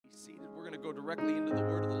go directly into the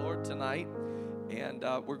word of the Lord tonight, and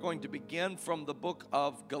we're going to begin from the book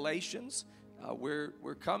of Galatians.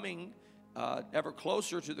 We're coming ever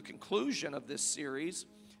closer to the conclusion of this series,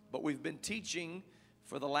 but we've been teaching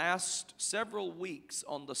for the last several weeks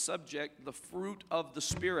on the subject, the fruit of the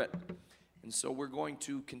Spirit. And so we're going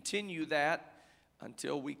to continue that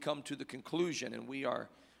until we come to the conclusion, and we are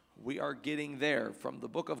getting there from the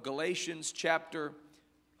book of Galatians chapter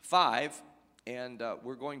 5, and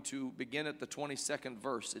we're going to begin at the 22nd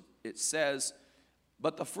verse. It says,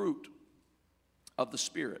 "But the fruit of the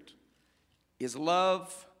Spirit is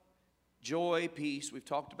love, joy, peace." We've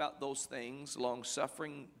talked about those things,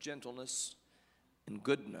 long-suffering, gentleness, and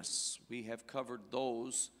goodness. We have covered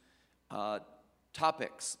those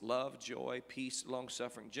topics: love, joy, peace,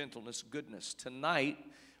 long-suffering, gentleness, goodness. Tonight,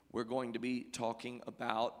 we're going to be talking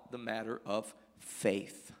about the matter of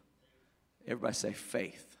faith. Everybody say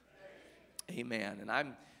faith. Amen. And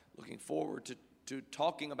I'm looking forward to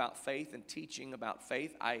talking about faith and teaching about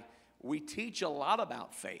faith. We teach a lot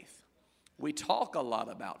about faith. We talk a lot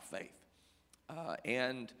about faith.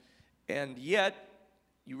 And yet,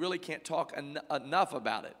 you really can't talk enough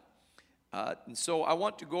about it. And so I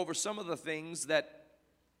want to go over some of the things that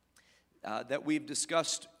we've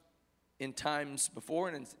discussed in times before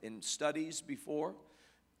and in studies before.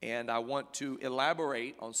 And I want to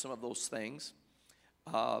elaborate on some of those things.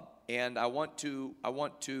 And I want to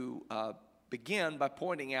begin by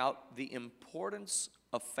pointing out the importance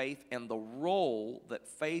of faith and the role that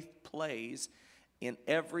faith plays in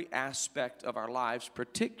every aspect of our lives,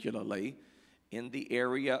 particularly in the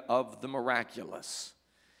area of the miraculous.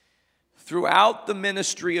 Throughout the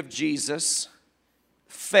ministry of Jesus,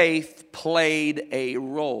 faith played a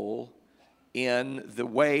role in the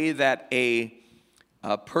way that a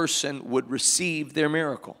person would receive their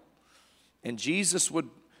miracle. And Jesus would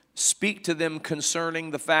speak to them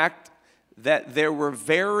concerning the fact that there were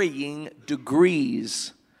varying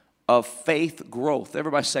degrees of faith growth.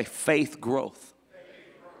 Everybody say faith growth.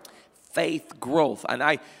 Faith growth. And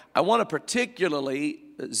I want to particularly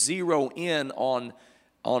zero in on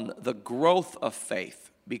the growth of faith,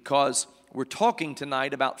 because we're talking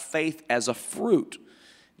tonight about faith as a fruit.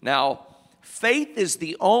 Now, faith is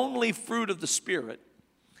the only fruit of the Spirit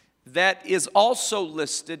that is also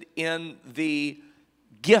listed in the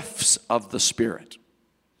gifts of the Spirit.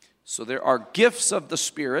 So there are gifts of the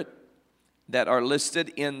Spirit that are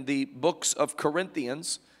listed in the books of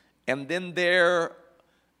Corinthians, and then there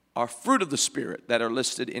are fruit of the Spirit that are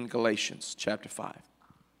listed in Galatians chapter 5.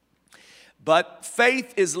 But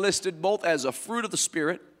faith is listed both as a fruit of the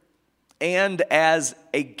Spirit and as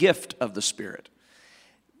a gift of the Spirit,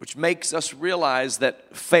 which makes us realize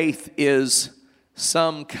that faith is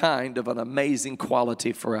some kind of an amazing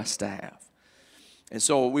quality for us to have. And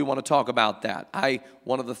so we want to talk about that.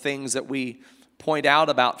 One of the things that we point out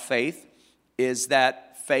about faith is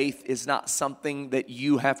that faith is not something that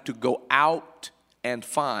you have to go out and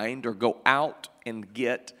find or go out and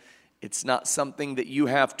get. It's not something that you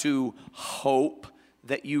have to hope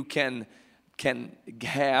that you can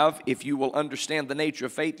have. If you will understand the nature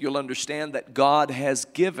of faith, you'll understand that God has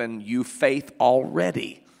given you faith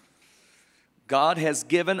already. God has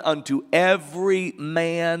given unto every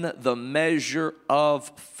man the measure of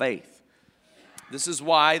faith. This is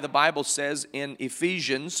why the Bible says in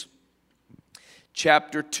Ephesians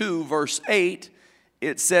chapter 2, verse 8,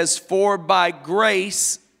 it says, "For by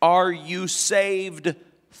grace are you saved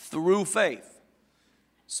through faith."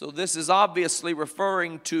 So this is obviously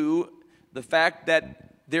referring to the fact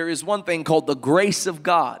that there is one thing called the grace of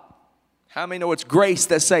God. How many know it's grace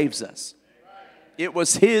that saves us? It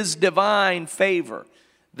was His divine favor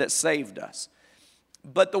that saved us.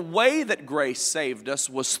 But the way that grace saved us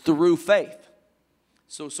was through faith.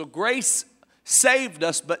 So grace saved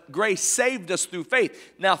us, but grace saved us through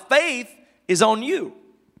faith. Now, faith is on you.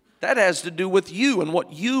 That has to do with you and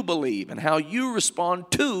what you believe and how you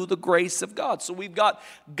respond to the grace of God. So we've got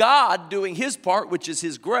God doing His part, which is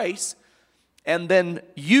His grace, and then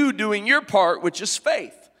you doing your part, which is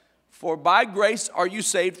faith. For by grace are you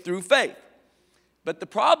saved through faith. But the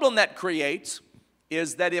problem that creates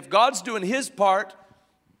is that if God's doing His part,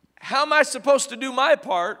 how am I supposed to do my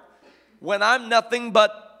part when I'm nothing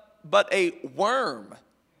but a worm?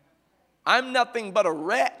 I'm nothing but a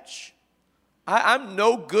wretch. I'm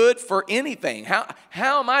no good for anything.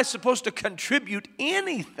 How am I supposed to contribute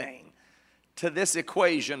anything to this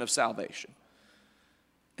equation of salvation?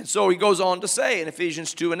 And so he goes on to say in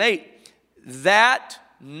Ephesians 2 and 8, "That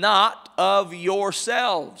not of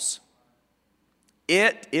yourselves.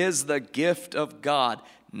 It is the gift of God,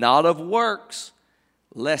 not of works,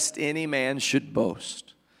 lest any man should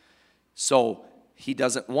boast." So He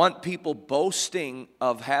doesn't want people boasting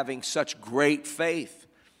of having such great faith.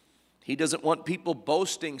 He doesn't want people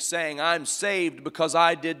boasting, saying, I'm saved because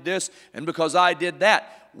I did this and because I did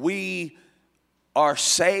that. We are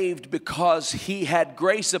saved because He had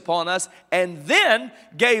grace upon us and then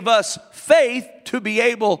gave us faith to be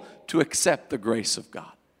able to accept the grace of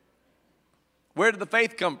God. Where did the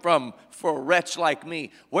faith come from for a wretch like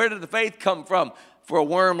me? Where did the faith come from for a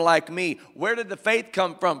worm like me? Where did the faith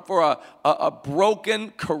come from for a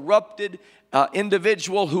broken, corrupted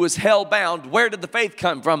individual who is hell-bound? Where did the faith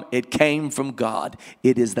come from? It came from God.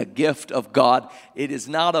 It is the gift of God. It is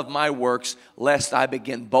not of my works, lest I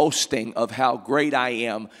begin boasting of how great I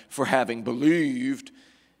am for having believed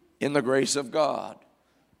in the grace of God.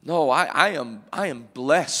 No, I am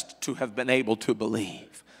blessed to have been able to believe.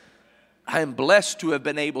 I am blessed to have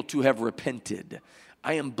been able to have repented.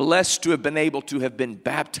 I am blessed to have been able to have been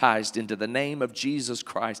baptized into the name of Jesus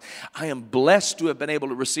Christ. I am blessed to have been able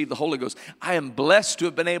to receive the Holy Ghost. I am blessed to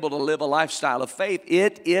have been able to live a lifestyle of faith.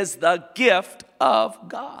 It is the gift of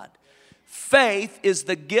God. Faith is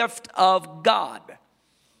the gift of God.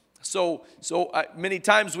 So many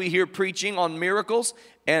times we hear preaching on miracles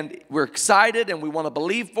and we're excited and we want to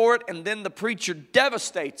believe for it, and then the preacher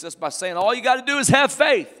devastates us by saying all you got to do is have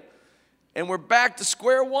faith. And we're back to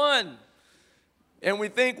square one. And we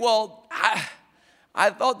think, well,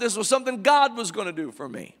 I thought this was something God was going to do for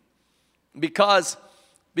me. Because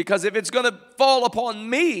if it's going to fall upon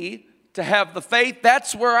me to have the faith,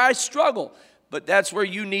 that's where I struggle. But that's where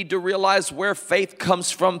you need to realize where faith comes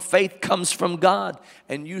from. Faith comes from God.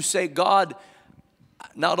 And you say, God,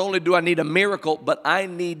 not only do I need a miracle, but I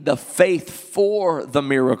need the faith for the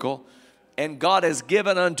miracle. And God has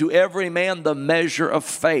given unto every man the measure of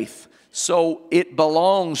faith. So it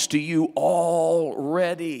belongs to you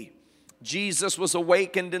already. Jesus was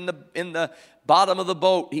awakened in the bottom of the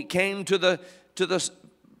boat. He came to the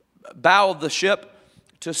bow of the ship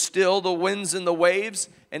to still the winds and the waves.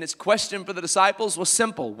 And his question for the disciples was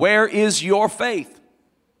simple. Where is your faith?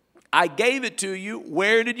 I gave it to you.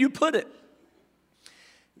 Where did you put it?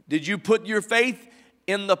 Did you put your faith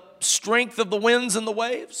in the strength of the winds and the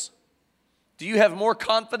waves? Do you have more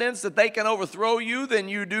confidence that they can overthrow you than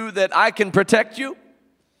you do that I can protect you?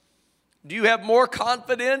 Do you have more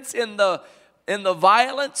confidence in the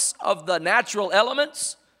violence of the natural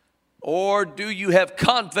elements? Or do you have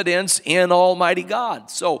confidence in Almighty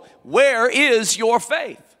God? So where is your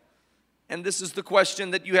faith? And this is the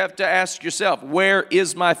question that you have to ask yourself. Where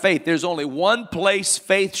is my faith? There's only one place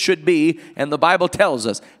faith should be, and the Bible tells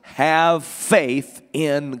us, have faith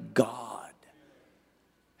in God.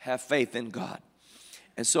 Have faith in God.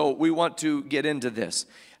 And so we want to get into this.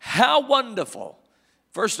 How wonderful.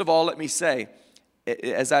 First of all, let me say,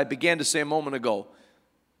 as I began to say a moment ago,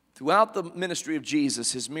 throughout the ministry of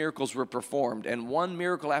Jesus, his miracles were performed. And one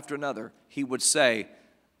miracle after another, he would say,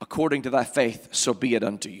 according to thy faith, so be it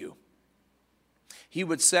unto you. He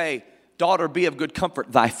would say, daughter, be of good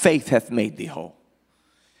comfort. Thy faith hath made thee whole.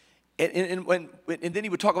 And then he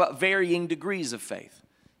would talk about varying degrees of faith.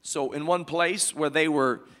 So in one place where they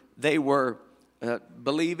were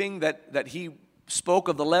believing that he spoke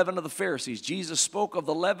of the leaven of the Pharisees. Jesus spoke of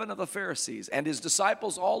the leaven of the Pharisees. And his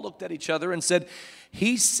disciples all looked at each other and said,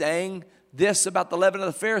 he's saying this about the leaven of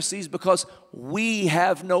the Pharisees because we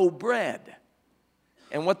have no bread.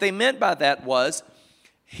 And what they meant by that was,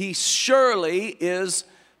 he surely is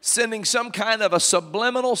sending some kind of a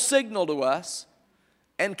subliminal signal to us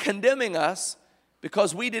and condemning us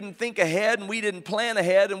because we didn't think ahead and we didn't plan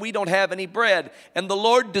ahead and we don't have any bread. And the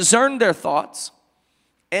Lord discerned their thoughts.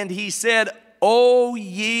 And he said, O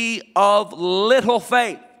ye of little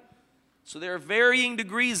faith. So there are varying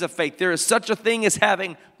degrees of faith. There is such a thing as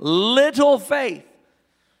having little faith.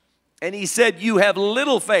 And he said, you have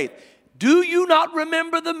little faith. Do you not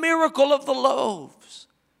remember the miracle of the loaves?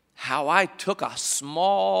 How I took a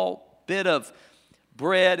small bit of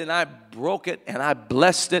bread and I broke it and I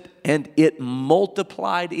blessed it and it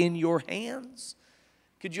multiplied in your hands.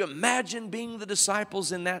 Could you imagine being the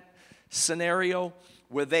disciples in that scenario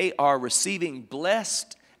where they are receiving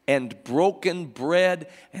blessed and broken bread,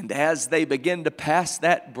 and as they begin to pass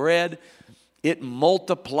that bread, it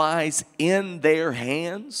multiplies in their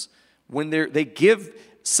hands? When they give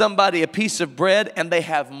somebody a piece of bread and they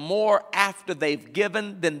have more after they've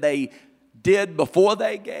given than they did before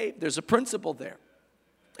they gave, there's a principle there.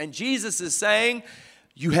 And Jesus is saying,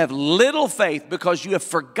 you have little faith because you have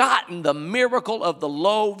forgotten the miracle of the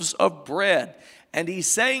loaves of bread. And he's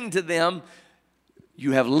saying to them,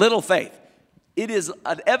 you have little faith. It is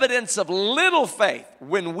an evidence of little faith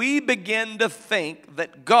when we begin to think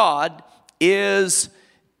that God is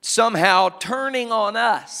somehow turning on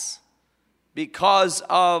us because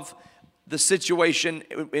of the situation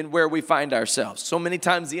in where we find ourselves. So many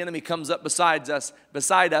times the enemy comes up beside us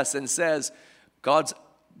and says, God's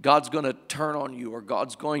going to turn on you, or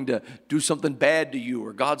God's going to do something bad to you,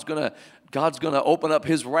 or God's going to open up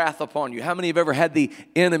his wrath upon you. How many have ever had the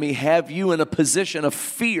enemy have you in a position of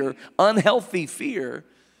fear, unhealthy fear,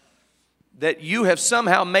 that you have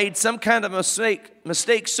somehow made some kind of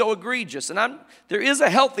mistake so egregious? And there is a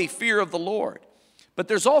healthy fear of the Lord, but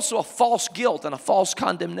there's also a false guilt and a false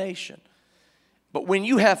condemnation. But when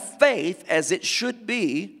you have faith, as it should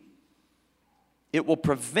be, it will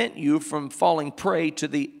prevent you from falling prey to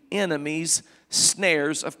the enemy's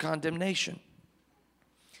snares of condemnation.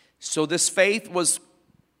 So this faith was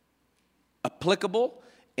applicable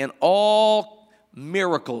in all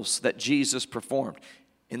miracles that Jesus performed.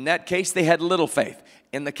 In that case, they had little faith.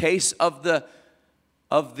 In the case of the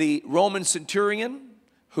Roman centurion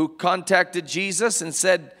who contacted Jesus and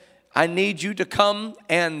said, I need you to come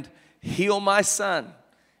and heal my son.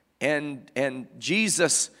 And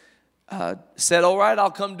Jesus said, all right, I'll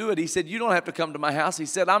come do it. He said, you don't have to come to my house. He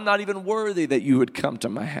said, I'm not even worthy that you would come to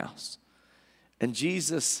my house. And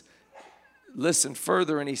Jesus listened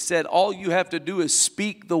further, and he said, all you have to do is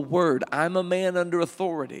speak the word. I'm a man under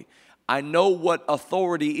authority. I know what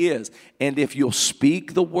authority is. And if you'll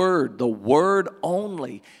speak the word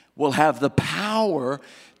only will have the power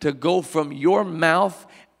to go from your mouth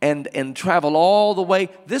and travel all the way.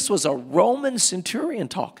 This was a Roman centurion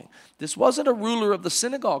talking. This wasn't a ruler of the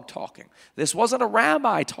synagogue talking. This wasn't a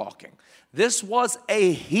rabbi talking. This was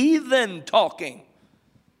a heathen talking.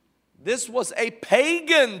 This was a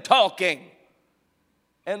pagan talking.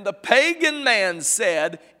 And the pagan man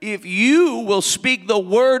said, if you will speak the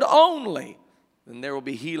word only, then there will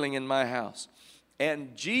be healing in my house.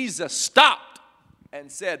 And Jesus stopped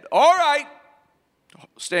and said, all right,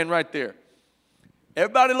 stand right there.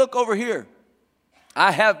 Everybody look over here.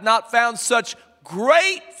 I have not found such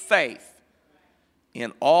great faith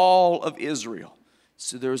in all of Israel.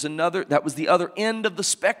 So there's another, that was the other end of the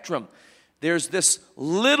spectrum. There's this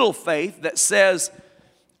little faith that says,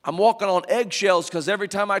 I'm walking on eggshells because every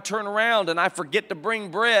time I turn around and I forget to bring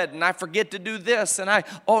bread and I forget to do this and I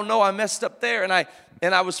messed up there and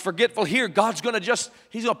I was forgetful here. He's going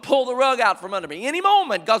to pull the rug out from under me. Any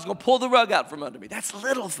moment, God's going to pull the rug out from under me. That's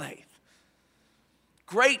little faith.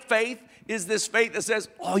 Great faith is this faith that says,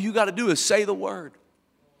 all you got to do is say the word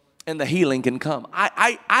and the healing can come.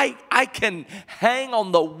 I can hang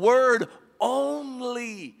on the word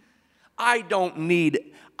only. I don't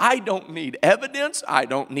need evidence. I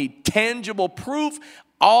don't need tangible proof.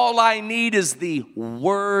 All I need is the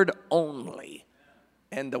word only.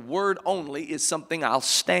 And the word only is something I'll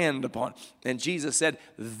stand upon. And Jesus said,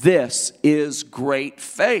 this is great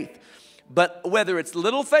faith. But whether it's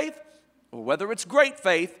little faith or whether it's great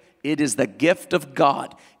faith, it is the gift of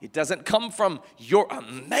God. It doesn't come from your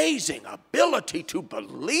amazing ability to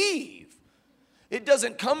believe. It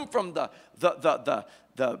doesn't come from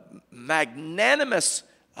the magnanimous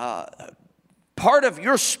part of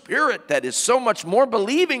your spirit that is so much more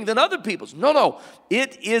believing than other people's. No.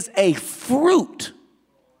 It is a fruit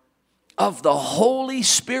of the Holy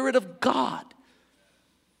Spirit of God.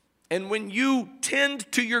 And when you tend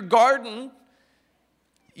to your garden,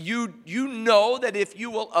 you know that if you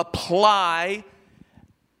will apply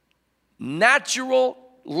natural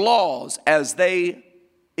laws as they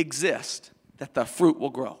exist, that the fruit will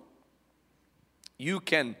grow. You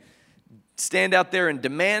can stand out there and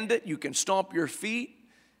demand it. You can stomp your feet.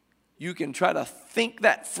 You can try to think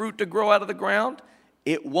that fruit to grow out of the ground.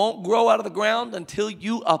 It won't grow out of the ground until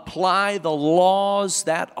you apply the laws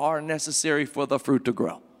that are necessary for the fruit to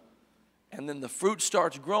grow. And then the fruit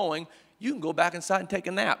starts growing. You can go back inside and take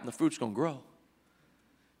a nap, and the fruit's going to grow.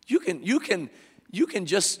 You can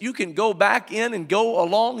go back in and go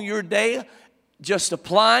along your day just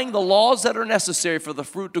applying the laws that are necessary for the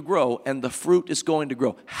fruit to grow, and the fruit is going to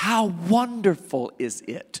grow. How wonderful is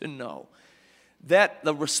it to know that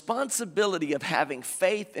the responsibility of having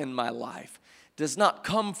faith in my life does not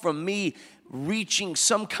come from me reaching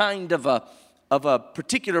some kind of a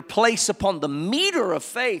particular place upon the meter of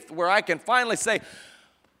faith where I can finally say,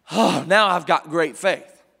 oh, now I've got great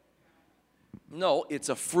faith. No, it's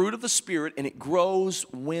a fruit of the Spirit, and it grows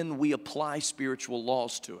when we apply spiritual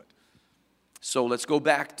laws to it. So let's go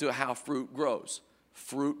back to how fruit grows.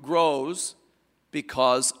 Fruit grows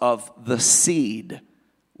because of the seed,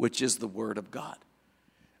 which is the Word of God.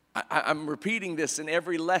 I'm repeating this in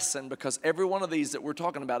every lesson because every one of these that we're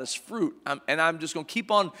talking about is fruit. And I'm just going to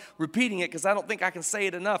keep on repeating it because I don't think I can say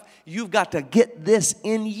it enough. You've got to get this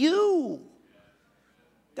in you.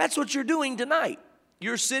 That's what you're doing tonight.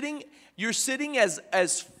 You're sitting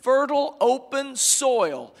as fertile, open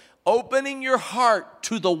soil, opening your heart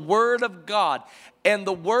to the Word of God. And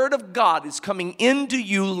the Word of God is coming into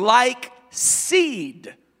you like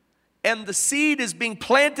seed. And the seed is being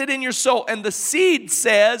planted in your soul. And the seed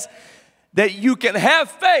says that you can have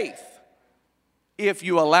faith if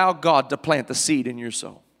you allow God to plant the seed in your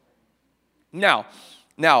soul. Now,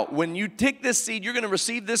 when you take this seed, you're going to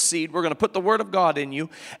receive this seed. We're going to put the Word of God in you,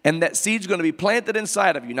 and that seed's going to be planted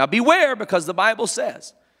inside of you. Now, beware, because the Bible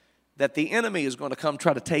says that the enemy is going to come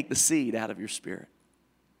try to take the seed out of your spirit.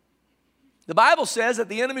 The Bible says that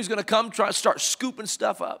the enemy is going to come start scooping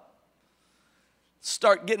stuff up.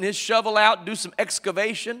 Start getting his shovel out, do some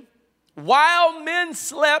excavation. While men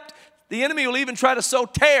slept, the enemy will even try to sow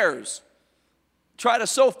tares, try to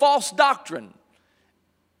sow false doctrine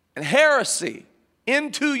and heresy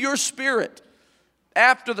into your spirit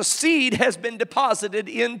after the seed has been deposited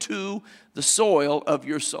into the soil of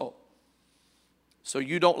your soul. So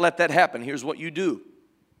you don't let that happen. Here's what you do.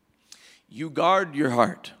 You guard your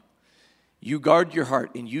heart. You guard your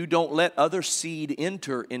heart, and you don't let other seed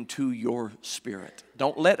enter into your spirit.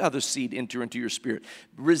 Don't let other seed enter into your spirit.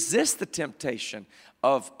 Resist the temptation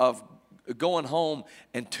of going home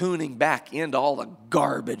and tuning back into all the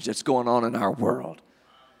garbage that's going on in our world.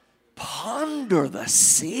 Ponder the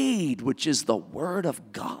seed, which is the Word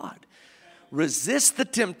of God. Resist the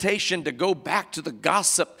temptation to go back to the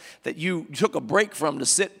gossip that you took a break from to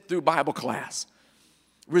sit through Bible class.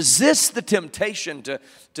 Resist the temptation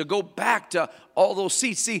to go back to all those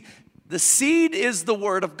seeds. See, the seed is the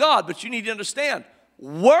Word of God, but you need to understand,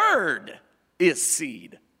 Word is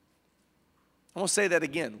seed. I'm going to say that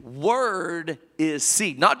again. Word is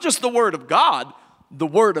seed. Not just the Word of God, the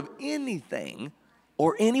word of anything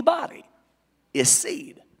or anybody is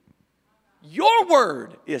seed. Your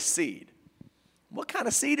word is seed. What kind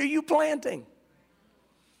of seed are you planting?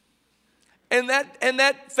 And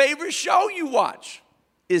that favorite show you watch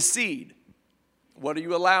is seed. What are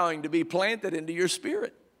you allowing to be planted into your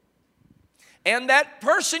spirit? And that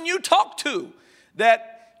person you talk to,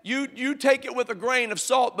 that you take it with a grain of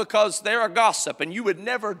salt because they're a gossip and you would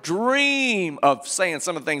never dream of saying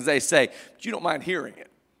some of the things they say, but you don't mind hearing it.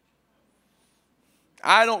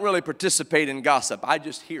 I don't really participate in gossip. I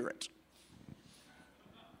just hear it.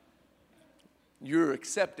 You're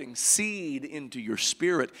accepting seed into your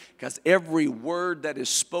spirit because every word that is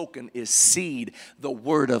spoken is seed. The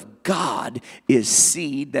Word of God is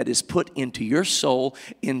seed that is put into your soul,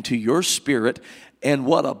 into your spirit.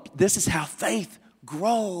 And this is how faith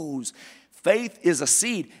grows. Faith is a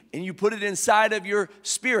seed, and you put it inside of your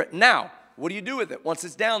spirit. Now, what do you do with it once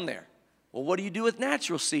it's down there? Well, what do you do with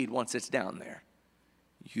natural seed once it's down there?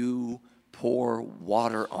 You pour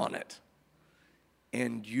water on it.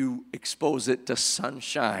 And you expose it to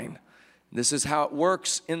sunshine. This is how it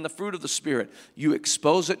works in the fruit of the Spirit. You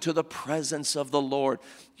expose it to the presence of the Lord.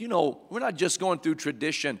 You know, we're not just going through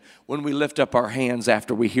tradition when we lift up our hands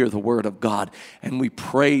after we hear the Word of God and we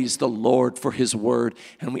praise the Lord for His Word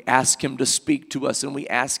and we ask Him to speak to us and we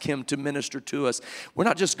ask Him to minister to us. We're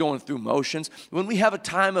not just going through motions. When we have a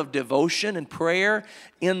time of devotion and prayer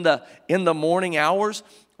in the morning hours,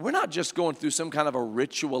 we're not just going through some kind of a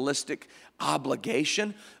ritualistic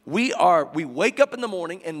obligation. We wake up in the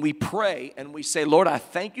morning and we pray and we say, Lord, I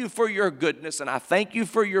thank you for your goodness and I thank you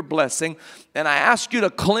for your blessing. And I ask you to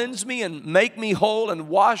cleanse me and make me whole and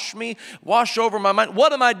wash over my mind.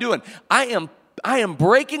 What am I doing? I am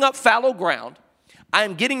breaking up fallow ground. I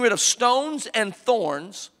am getting rid of stones and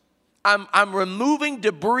thorns. I'm removing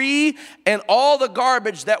debris and all the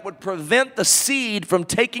garbage that would prevent the seed from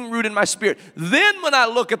taking root in my spirit. Then when I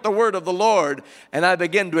look at the Word of the Lord and I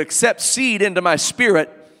begin to accept seed into my spirit,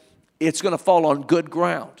 it's going to fall on good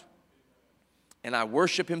ground. And I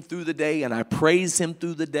worship Him through the day and I praise Him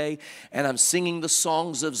through the day and I'm singing the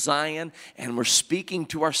songs of Zion and we're speaking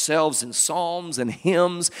to ourselves in psalms and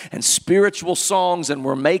hymns and spiritual songs and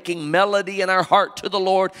we're making melody in our heart to the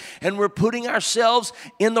Lord and we're putting ourselves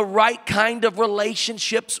in the right kind of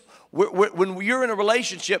relationships. When you're in a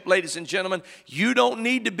relationship, ladies and gentlemen, you don't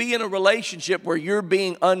need to be in a relationship where you're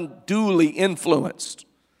being unduly influenced.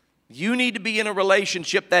 You need to be in a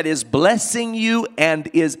relationship that is blessing you and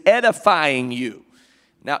is edifying you.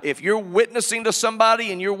 Now, if you're witnessing to somebody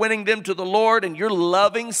and you're winning them to the Lord and you're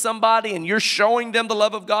loving somebody and you're showing them the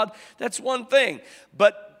love of God, that's one thing.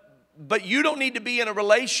 But you don't need to be in a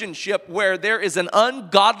relationship where there is an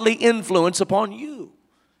ungodly influence upon you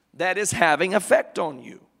that is having effect on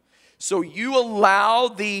you. So you allow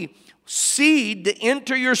the seed to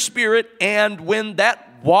enter your spirit, and when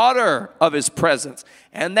that water of His presence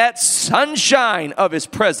and that sunshine of His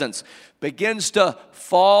presence begins to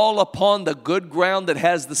fall upon the good ground that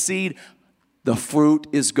has the seed, the fruit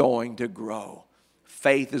is going to grow.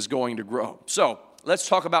 Faith is going to grow. So let's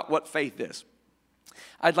talk about what faith is.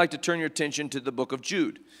 I'd like to turn your attention to the book of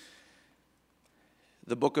Jude.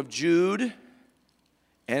 The book of Jude,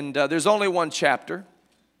 and there's only one chapter.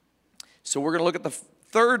 So we're going to look at the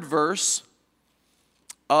third verse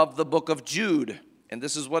of the book of Jude. And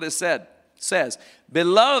this is what it says,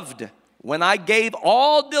 "Beloved, when I gave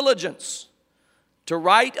all diligence to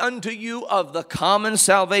write unto you of the common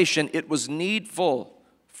salvation, it was needful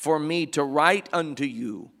for me to write unto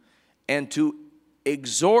you and to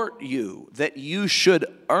exhort you that you should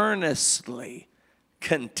earnestly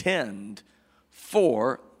contend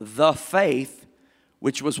for the faith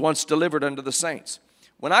which was once delivered unto the saints."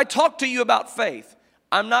 When I talk to you about faith,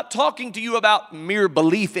 I'm not talking to you about mere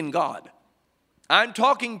belief in God. I'm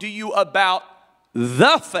talking to you about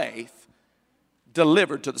the faith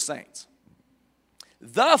delivered to the saints.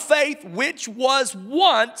 The faith which was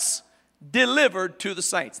once delivered to the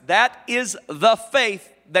saints. That is the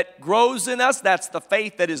faith that grows in us. That's the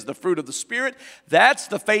faith that is the fruit of the Spirit. That's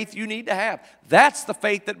the faith you need to have. That's the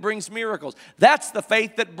faith that brings miracles. That's the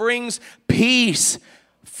faith that brings peace.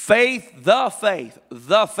 Faith, the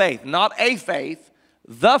faith, not a faith,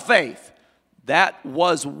 the faith that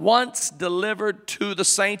was once delivered to the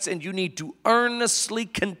saints, and you need to earnestly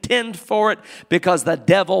contend for it because the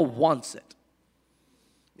devil wants it.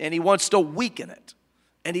 And he wants to weaken it.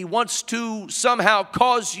 And he wants to somehow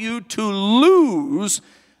cause you to lose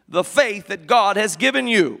the faith that God has given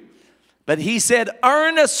you. But he said,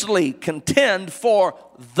 earnestly contend for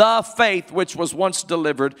the faith which was once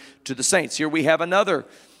delivered to the saints. Here we have another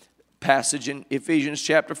passage in Ephesians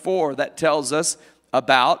chapter 4 that tells us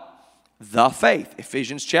about the faith.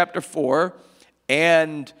 Ephesians chapter 4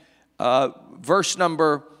 and verse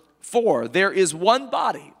number 4. There is one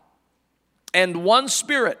body and one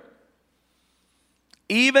Spirit,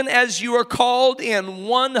 even as you are called in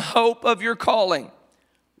one hope of your calling.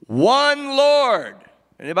 One Lord.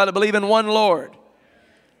 Anybody believe in one Lord?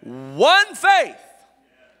 One faith.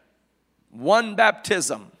 One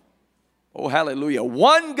baptism. Oh, hallelujah.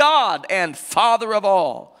 One God and Father of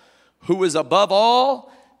all, who is above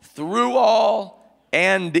all, through all,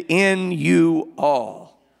 and in you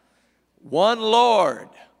all. One Lord.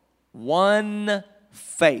 One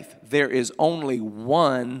faith. There is only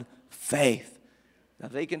one faith. Now,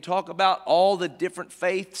 they can talk about all the different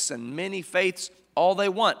faiths and many faiths all they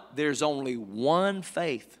want. There's only one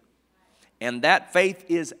faith. And that faith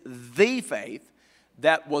is the faith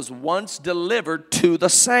that was once delivered to the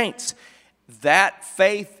saints. That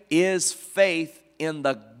faith is faith in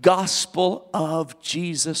the gospel of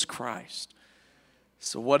Jesus Christ.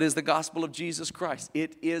 So what is the gospel of Jesus Christ?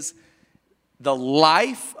 It is the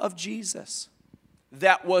life of Jesus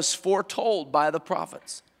that was foretold by the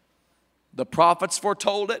prophets. The prophets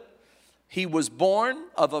foretold it. He was born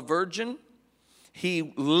of a virgin.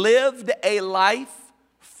 He lived a life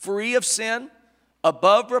free of sin,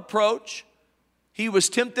 above reproach. He was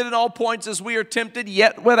tempted in all points as we are tempted,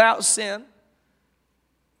 yet without sin.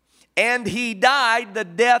 And he died the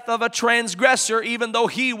death of a transgressor, even though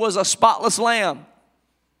he was a spotless lamb.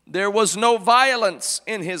 There was no violence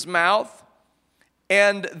in his mouth,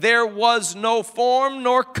 and there was no form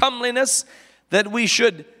nor comeliness that we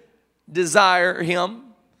should desire him.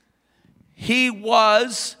 He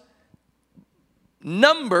was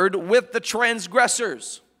numbered with the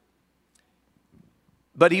transgressors,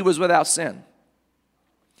 but he was without sin.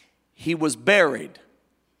 He was buried,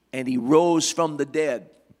 and he rose from the dead,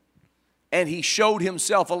 and he showed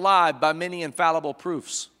himself alive by many infallible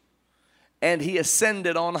proofs, and he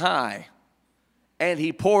ascended on high, and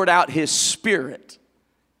he poured out his Spirit,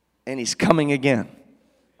 and he's coming again.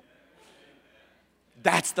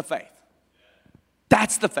 That's the faith.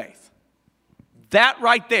 That's the faith. That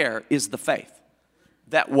right there is the faith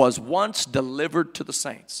that was once delivered to the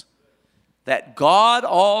saints. That God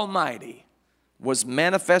Almighty was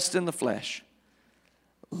manifest in the flesh,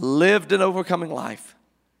 lived an overcoming life,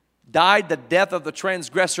 died the death of the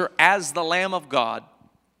transgressor as the Lamb of God,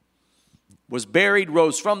 was buried,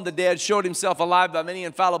 rose from the dead, showed himself alive by many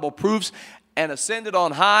infallible proofs, and ascended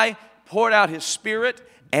on high, poured out his Spirit,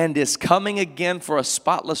 and is coming again for a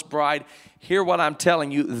spotless bride. Hear what I'm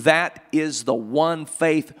telling you. That is the one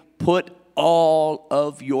faith. Put all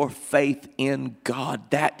of your faith in God.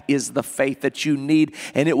 That is the faith that you need,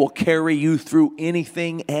 and it will carry you through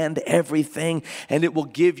anything and everything, and it will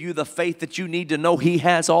give you the faith that you need to know He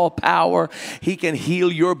has all power. He can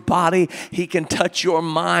heal your body. He can touch your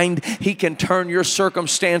mind. He can turn your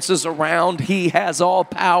circumstances around. He has all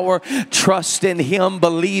power. Trust in Him.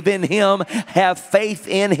 Believe in Him. Have faith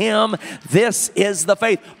in Him. This is the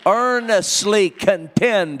faith. Earnestly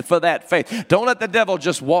contend for that faith. Don't let the devil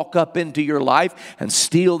just walk up into your life and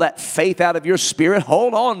steal that faith out of your spirit.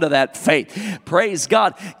 Hold on to that faith. Praise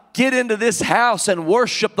God. Get into this house and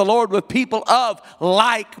worship the Lord with people of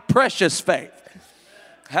like precious faith.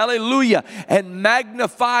 Hallelujah. And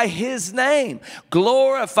magnify His name.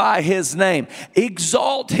 Glorify His name.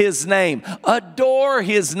 Exalt His name. Adore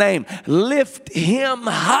His name. Lift Him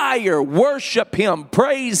higher. Worship Him.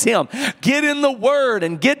 Praise Him. Get in the Word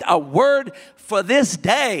and get a word for this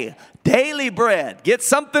day. Daily bread. Get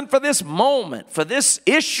something for this moment, for this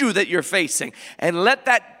issue that you're facing. And let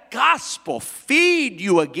that gospel feed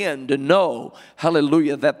you again to know,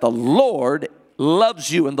 hallelujah, that the Lord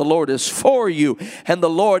loves you and the Lord is for you and the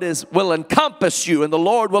Lord will encompass you and the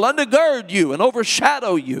Lord will undergird you and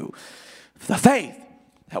overshadow you. The faith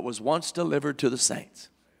that was once delivered to the saints.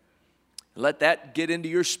 Let that get into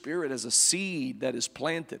your spirit as a seed that is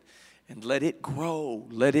planted and let it grow,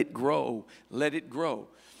 let it grow, let it grow.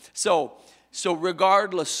 So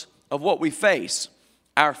regardless of what we face,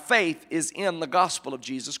 our faith is in the gospel of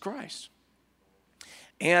Jesus Christ.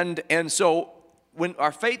 And so when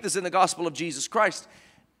our faith is in the gospel of Jesus Christ,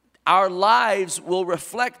 our lives will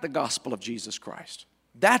reflect the gospel of Jesus Christ.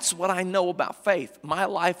 That's what I know about faith. My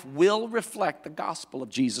life will reflect the gospel of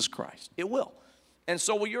Jesus Christ. It will. And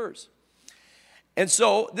so will yours. And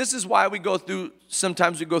so this is why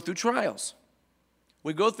sometimes we go through trials.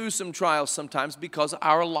 We go through some trials sometimes because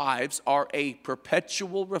our lives are a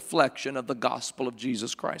perpetual reflection of the gospel of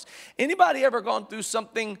Jesus Christ. Anybody ever gone through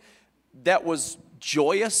something that was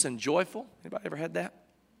joyous and joyful? Anybody ever had that?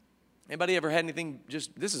 Anybody ever had anything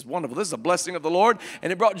this is wonderful, this is a blessing of the Lord,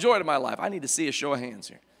 and it brought joy to my life? I need to see a show of hands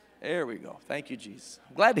here. There we go. Thank you, Jesus.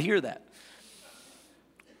 I'm glad to hear that.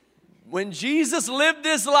 When Jesus lived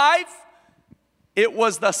this life, it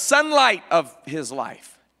was the sunlight of His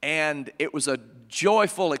life, and it was a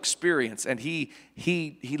joyful experience, and he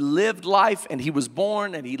lived life, and He was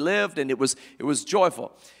born, and He lived, and it was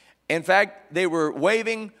joyful. In fact, they were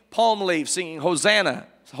waving palm leaves, singing Hosanna,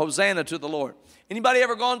 Hosanna to the Lord. Anybody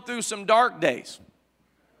ever gone through some dark days?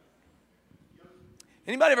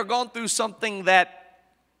 Anybody ever gone through something that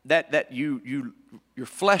your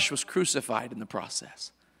flesh was crucified in the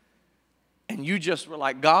process, and you just were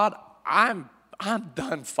like, God, I'm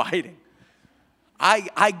done fighting.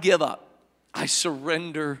 I give up. I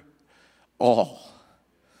surrender all.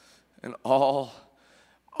 And all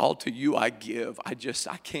to you I give. I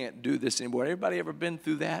can't do this anymore. Everybody ever been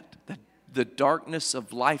through that? The darkness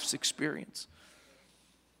of life's experience.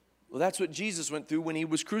 Well, that's what Jesus went through when He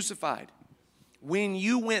was crucified. When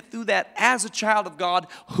you went through that as a child of God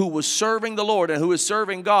who was serving the Lord and who is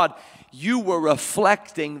serving God, you were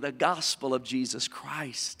reflecting the gospel of Jesus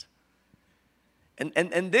Christ.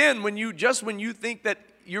 And then when you think that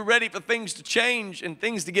you're ready for things to change and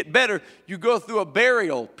things to get better, you go through a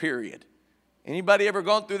burial period. Anybody ever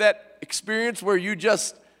gone through that experience where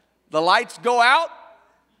the lights go out?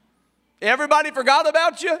 Everybody forgot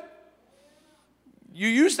about you? You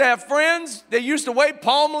used to have friends. They used to wave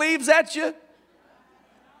palm leaves at you.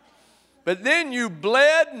 But then you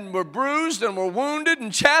bled and were bruised and were wounded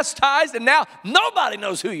and chastised, and now nobody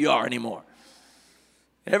knows who you are anymore.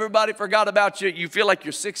 Everybody forgot about you. You feel like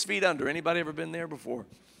you're 6 feet under. Anybody ever been there before?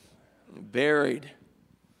 Buried.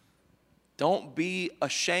 Don't be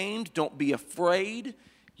ashamed. Don't be afraid.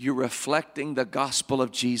 You're reflecting the gospel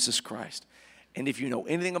of Jesus Christ. And if you know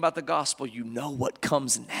anything about the gospel, you know what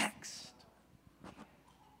comes next.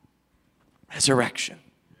 Resurrection.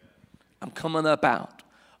 I'm coming up out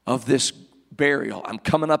of this burial. I'm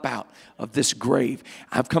coming up out of this grave.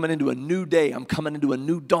 I'm coming into a new day. I'm coming into a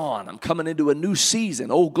new dawn. I'm coming into a new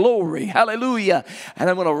season. Oh, glory. Hallelujah. And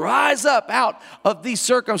I'm going to rise up out of these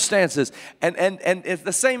circumstances. And it's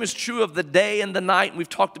the same is true of the day and the night. And we've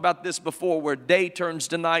talked about this before, where day turns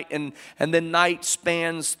to night and then night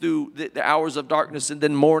spans through the hours of darkness, and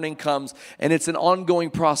then morning comes. And it's an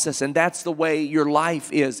ongoing process. And that's the way your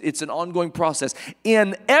life is. It's an ongoing process.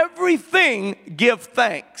 In everything, give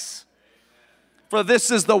thanks. For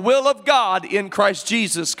this is the will of God in Christ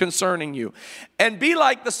Jesus concerning you. And be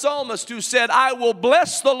like the psalmist who said, I will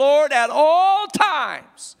bless the Lord at all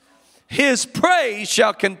times. His praise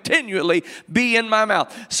shall continually be in my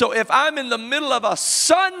mouth. So if I'm in the middle of a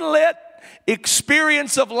sunlit,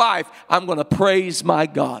 experience of life, I'm going to praise my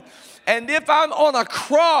God. And if I'm on a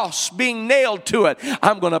cross being nailed to it,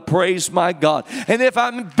 I'm going to praise my God. And if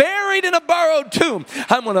I'm buried in a borrowed tomb,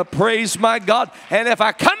 I'm going to praise my God. And if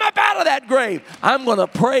I come up out of that grave, I'm going to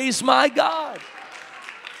praise my God.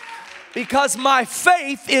 Because my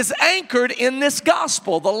faith is anchored in this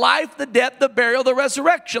gospel. The life, the death, the burial, the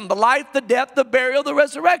resurrection. The life, the death, the burial, the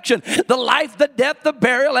resurrection. The life, the death, the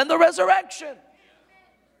burial, and the resurrection.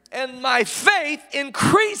 And my faith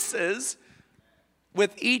increases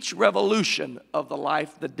with each revolution of the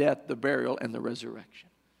life, the death, the burial, and the resurrection.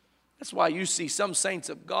 That's why you see some saints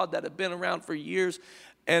of God that have been around for years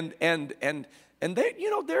and they,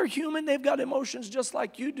 they're human. They've got emotions just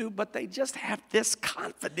like you do, but they just have this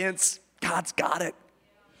confidence. God's got it.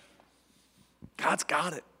 God's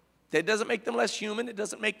got it. It doesn't make them less human. It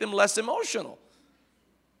doesn't make them less emotional.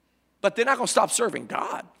 But they're not going to stop serving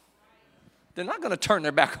God. They're not going to turn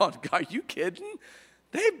their back on God. Are you kidding?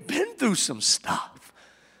 They've been through some stuff.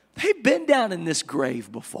 They've been down in this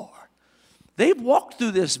grave before. They've walked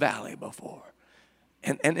through this valley before.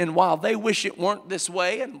 And while they wish it weren't this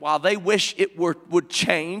way, and while they wish it would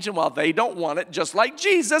change, and while they don't want it, just like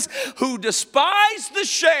Jesus, who despised the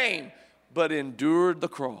shame, but endured the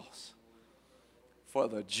cross for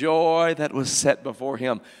the joy that was set before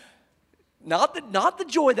him. Not the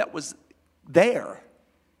joy that was there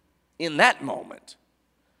in that moment,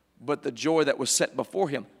 but the joy that was set before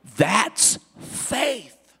him. That's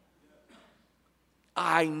faith.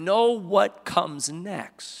 I know what comes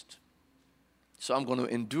next. So I'm going to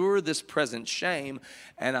endure this present shame,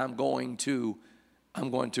 and I'm going to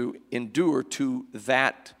endure to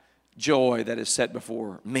that joy that is set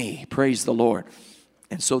before me. Praise the Lord.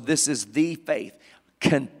 And so this is the faith.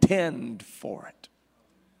 Contend for it.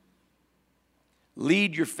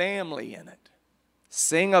 Lead your family in it.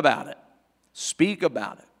 Sing about it. Speak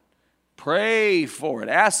about it. Pray for it.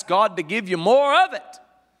 Ask God to give you more of it.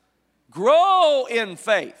 Grow in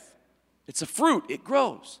faith. It's a fruit. It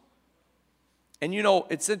grows. And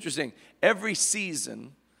it's interesting. Every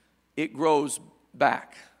season, it grows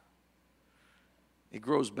back. It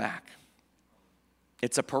grows back.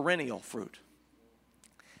 It's a perennial fruit.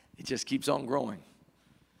 It just keeps on growing.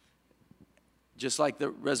 Just like the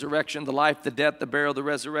resurrection, the life, the death, the burial, the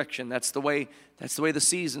resurrection. That's the way the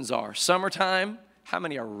seasons are. Summertime. How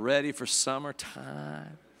many are ready for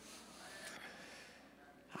summertime?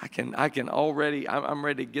 I'm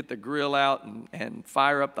ready to get the grill out and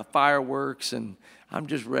fire up the fireworks, and I'm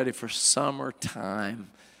just ready for summertime.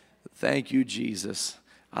 Thank you, Jesus.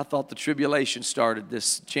 I thought the tribulation started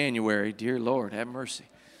this January. Dear Lord, have mercy.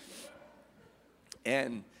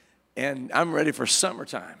 And I'm ready for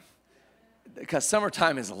summertime. Because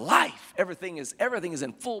summertime is life. Everything is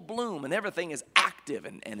in full bloom, and everything is active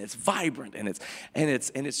and it's vibrant and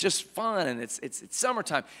it's just fun, and it's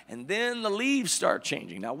summertime. And then the leaves start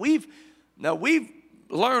changing. Now we've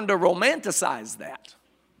learned to romanticize that.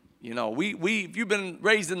 If you've been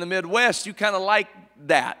raised in the Midwest, you kind of like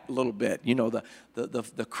that a little bit.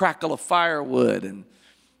 The crackle of firewood and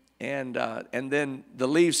then the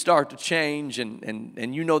leaves start to change, and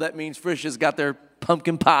that means Frisch's got their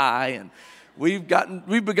pumpkin pie, and we've begun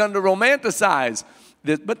to romanticize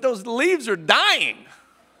this, but those leaves are dying.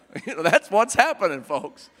 That's what's happening,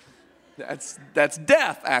 folks. That's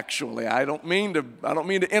death, actually. I don't mean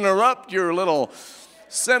to interrupt your little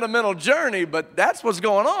sentimental journey, but that's what's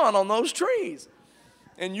going on those trees.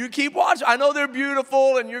 And you keep watching. I know they're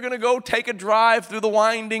beautiful, and you're going to go take a drive through the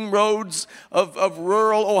winding roads of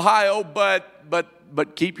rural Ohio,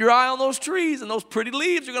 but keep your eye on those trees, and those pretty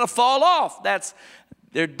leaves are going to fall off.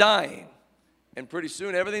 They're dying. And pretty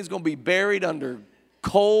soon everything's going to be buried under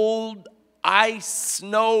cold ice,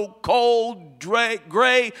 snow, cold,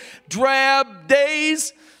 gray, drab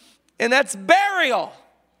days. And that's burial.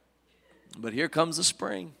 But here comes the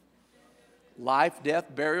spring. Life,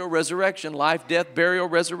 death, burial, resurrection. Life, death, burial,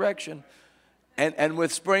 resurrection. And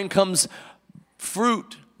with spring comes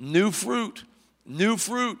fruit, new fruit, new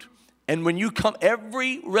fruit. And when you come,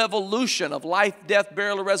 every revolution of life, death,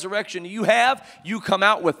 burial, and resurrection you come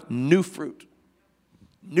out with new fruit,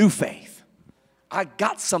 new faith. I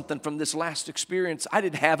got something from this last experience. I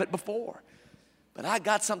didn't have it before. But I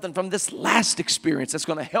got something from this last experience that's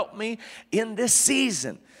going to help me in this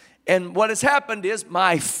season. And what has happened is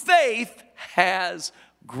my faith has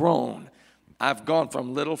grown. I've gone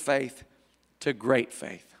from little faith to great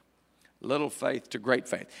faith. Little faith to great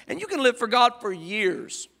faith. And you can live for God for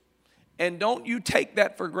years. And don't you take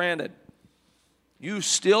that for granted. You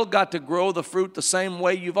still got to grow the fruit the same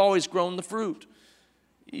way you've always grown the fruit.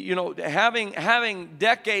 Having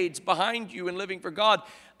decades behind you and living for God,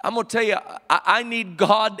 I'm going to tell you, I need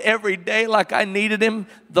God every day like I needed Him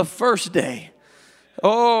the first day.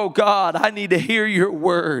 Oh, God, I need to hear your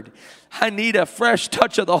word. I need a fresh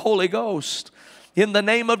touch of the Holy Ghost. In the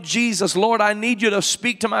name of Jesus, Lord, I need you to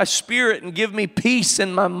speak to my spirit and give me peace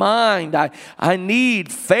in my mind. I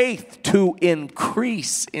need faith to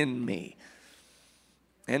increase in me.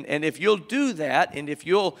 And if you'll do that, and if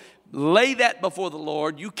you'll lay that before the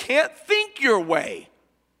Lord, you can't think your way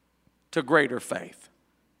to greater faith.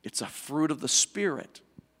 It's a fruit of the Spirit.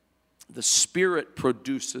 The Spirit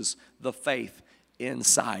produces the faith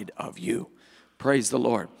inside of you. Praise the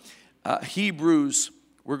Lord. Hebrews,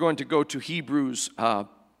 we're going to go to Hebrews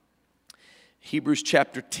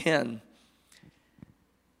chapter 10.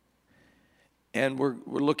 And we're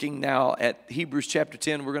looking now at Hebrews chapter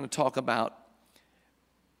 10. We're going to talk about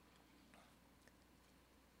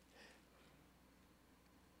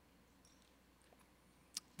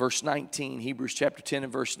verse 19. Hebrews chapter 10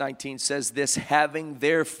 and verse 19 says this: having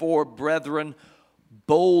therefore, brethren,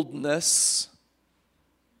 boldness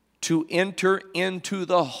to enter into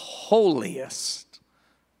the holiest.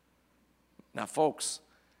 Now, folks,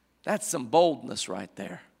 that's some boldness right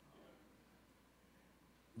there.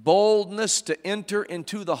 Boldness to enter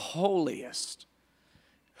into the holiest.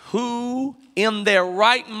 Who in their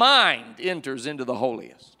right mind enters into the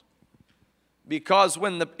holiest? Because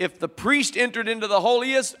if the priest entered into the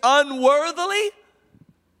holiest unworthily,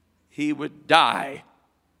 he would die.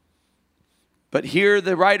 But here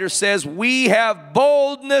the writer says, we have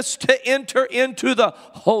boldness to enter into the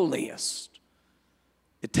holiest.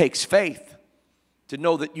 It takes faith to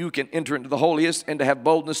know that you can enter into the holiest and to have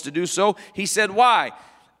boldness to do so. He said, why?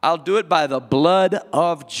 I'll do it by the blood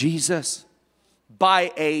of Jesus,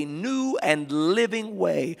 by a new and living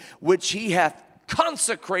way, which he hath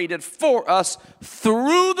consecrated for us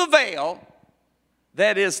through the veil,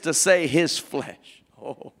 that is to say, his flesh.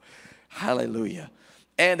 Oh, hallelujah.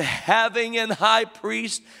 And having an high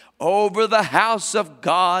priest over the house of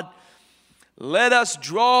God, let us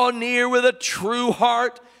draw near with a true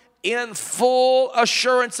heart in full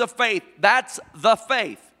assurance of faith. That's the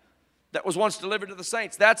faith that was once delivered to the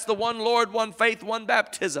saints. That's the one Lord, one faith, one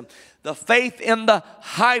baptism. The faith in the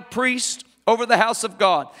high priest over the house of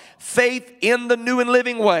God. Faith in the new and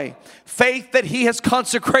living way. Faith that he has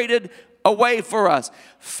consecrated a way for us.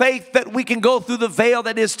 Faith that we can go through the veil,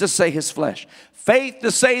 that is to say, his flesh. Faith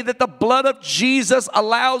to say that the blood of Jesus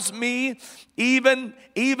allows me, even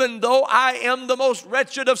though I am the most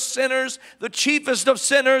wretched of sinners, the chiefest of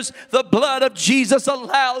sinners, the blood of Jesus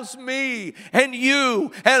allows me and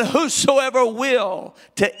you and whosoever will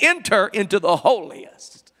to enter into the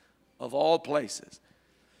holiest of all places.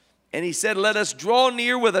 And he said, let us draw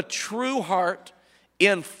near with a true heart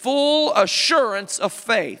in full assurance of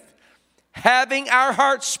faith, having our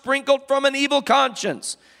hearts sprinkled from an evil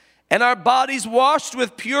conscience and our bodies washed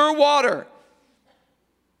with pure water.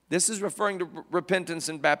 This is referring to repentance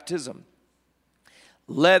and baptism.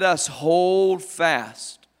 Let us hold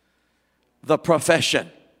fast the profession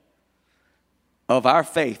of our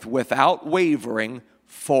faith without wavering,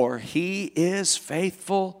 for he is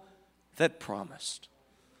faithful that promised.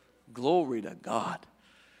 Glory to God.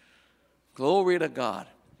 Glory to God.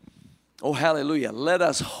 Oh, hallelujah. Let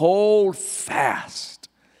us hold fast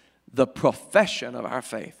the profession of our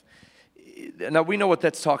faith. Now, we know what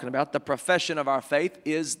that's talking about. The profession of our faith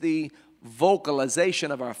is the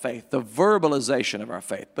vocalization of our faith, the verbalization of our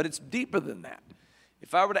faith. But it's deeper than that.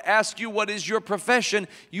 If I were to ask you what is your profession,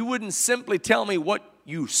 you wouldn't simply tell me what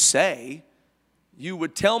you say. You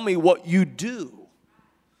would tell me what you do.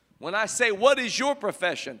 When I say, what is your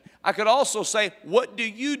profession? I could also say, what do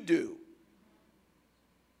you do?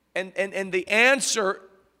 And the answer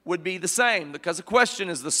would be the same because the question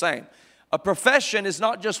is the same. A profession is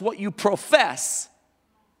not just what you profess,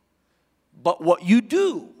 but what you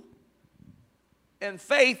do. And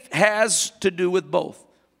faith has to do with both.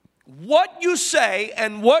 What you say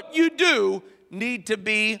and what you do need to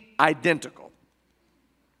be identical.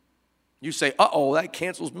 You say, uh-oh, that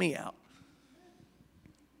cancels me out.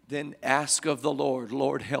 Then ask of the Lord,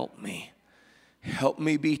 Lord, help me. Help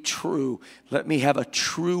me be true. Let me have a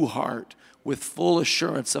true heart with full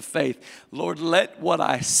assurance of faith. Lord, let what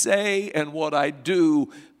I say and what I do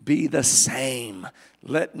be the same.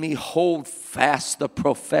 Let me hold fast the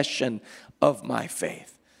profession of my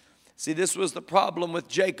faith. See, this was the problem with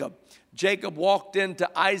Jacob. Jacob walked into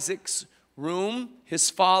Isaac's room, his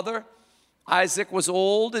father. Isaac was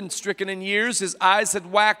old and stricken in years. His eyes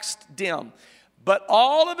had waxed dim. But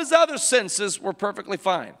all of his other senses were perfectly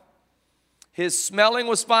fine. His smelling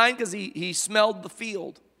was fine because he smelled the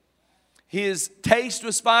field. His taste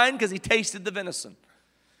was fine because he tasted the venison.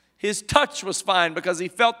 His touch was fine because he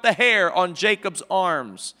felt the hair on Jacob's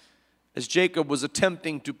arms as Jacob was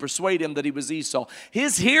attempting to persuade him that he was Esau.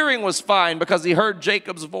 His hearing was fine because he heard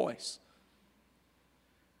Jacob's voice.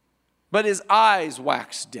 But his eyes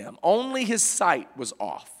waxed dim. Only his sight was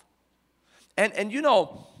off. And you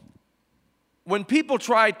know, when people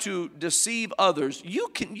try to deceive others, you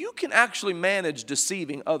can actually manage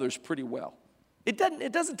deceiving others pretty well. It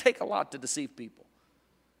doesn't take a lot to deceive people.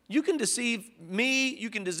 You can deceive me, you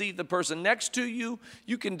can deceive the person next to you,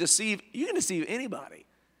 you can deceive anybody.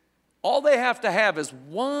 All they have to have is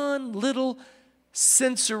one little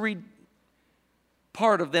sensory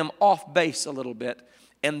part of them off base a little bit,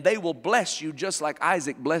 and they will bless you just like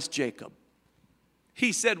Isaac blessed Jacob.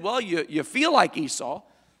 He said, well, you feel like Esau,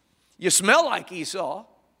 you smell like Esau,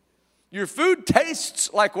 your food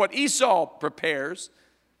tastes like what Esau prepares,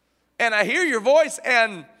 and I hear your voice,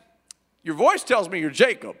 and your voice tells me you're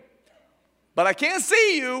Jacob. But I can't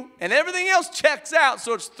see you, and everything else checks out,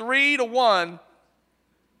 so it's 3-1.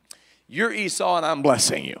 You're Esau, and I'm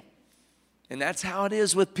blessing you. And that's how it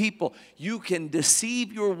is with people. You can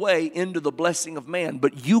deceive your way into the blessing of man,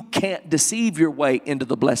 but you can't deceive your way into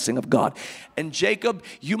the blessing of God. And Jacob,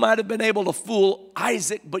 you might have been able to fool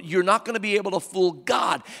Isaac, but you're not going to be able to fool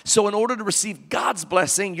God. So in order to receive God's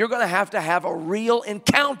blessing, you're going to have a real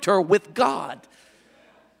encounter with God.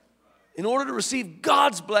 In order to receive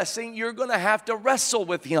God's blessing, you're going to have to wrestle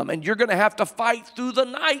with him, and you're going to have to fight through the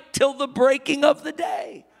night till the breaking of the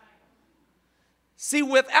day. See,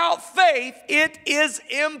 without faith, it is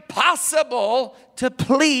impossible to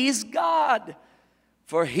please God.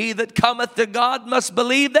 For he that cometh to God must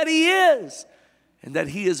believe that he is, and that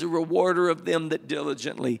he is a rewarder of them that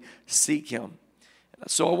diligently seek him.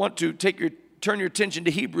 So I want to turn your attention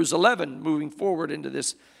to Hebrews 11, moving forward into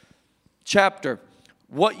this chapter.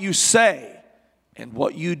 What you say and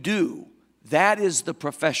what you do, that is the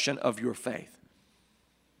profession of your faith.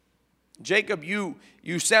 Jacob, you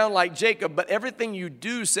sound like Jacob, but everything you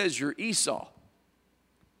do says you're Esau.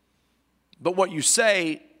 But what you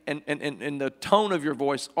say and the tone of your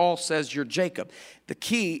voice all says you're Jacob. The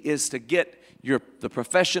key is to get the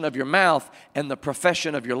profession of your mouth and the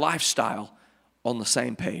profession of your lifestyle on the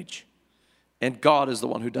same page. And God is the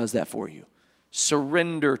one who does that for you.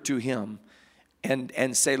 Surrender to him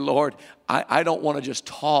and say, Lord, I don't want to just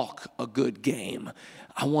talk a good game.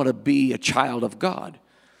 I want to be a child of God.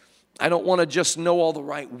 I don't want to just know all the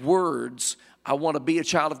right words. I want to be a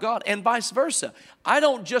child of God, and vice versa. I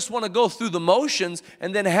don't just want to go through the motions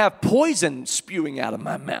and then have poison spewing out of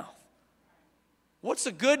my mouth. What's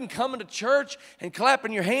the good in coming to church and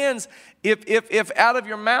clapping your hands if out of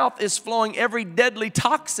your mouth is flowing every deadly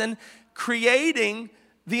toxin, creating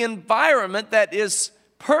the environment that is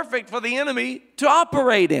perfect for the enemy to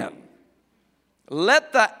operate in?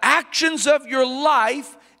 Let the actions of your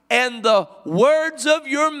life and the words of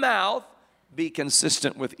your mouth be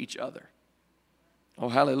consistent with each other. Oh,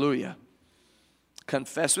 hallelujah.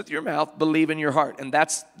 Confess with your mouth, believe in your heart. And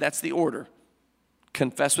that's the order.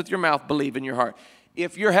 Confess with your mouth, believe in your heart.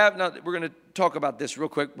 If you're now we're going to talk about this real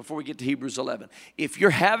quick before we get to Hebrews 11. If you're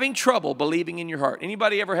having trouble believing in your heart,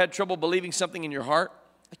 anybody ever had trouble believing something in your heart?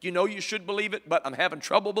 Like, you know you should believe it, but I'm having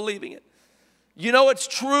trouble believing it. You know it's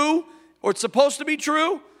true, or it's supposed to be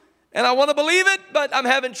true, and I want to believe it, but I'm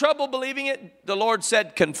having trouble believing it. The Lord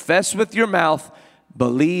said, confess with your mouth,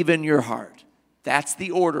 believe in your heart. That's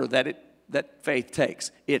the order that faith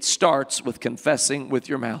takes. It starts with confessing with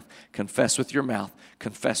your mouth. Confess with your mouth.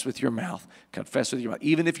 Confess with your mouth. Confess with your mouth.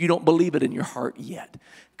 Even if you don't believe it in your heart yet,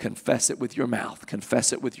 confess it with your mouth.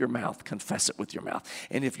 Confess it with your mouth. Confess it with your mouth.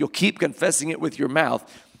 And if you'll keep confessing it with your mouth,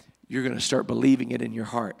 you're going to start believing it in your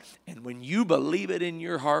heart. And when you believe it in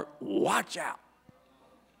your heart, watch out.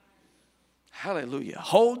 Hallelujah.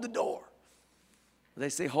 Hold the door. They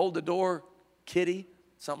say hold the door, kitty,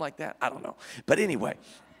 something like that. I don't know. But anyway,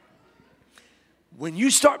 when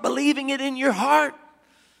you start believing it in your heart,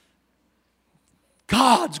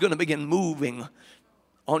 God's going to begin moving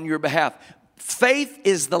on your behalf. Faith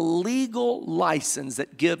is the legal license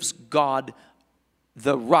that gives God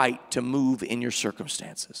the right to move in your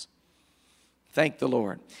circumstances. Thank the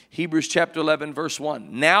Lord. Hebrews chapter 11, verse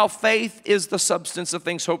 1. Now faith is the substance of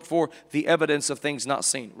things hoped for, the evidence of things not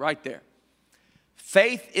seen. Right there.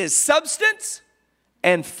 Faith is substance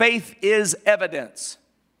and faith is evidence.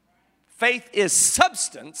 Faith is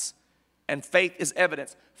substance and faith is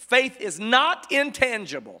evidence. Faith is not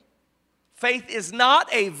intangible. Faith is not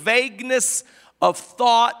a vagueness of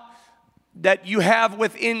thought that you have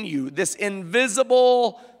within you, this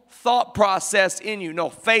invisible thought process in you. No,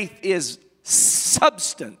 faith is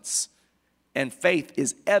substance and faith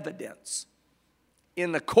is evidence.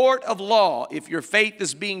 in the court of law, if your faith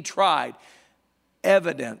is being tried,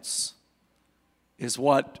 evidence is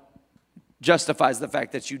what justifies the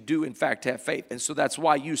fact that you do in fact have faith. And so that's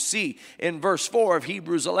why you see in verse 4 of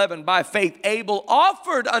Hebrews 11, by faith Abel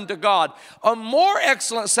offered unto God a more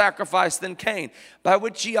excellent sacrifice than Cain, by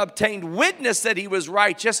which he obtained witness that he was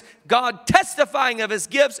righteous, God testifying of his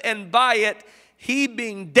gifts, and by it he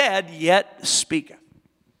being dead yet speaketh.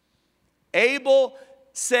 Abel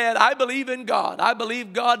said, I believe in God. I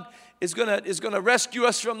believe God is gonna rescue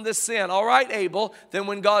us from this sin. All right, Abel. Then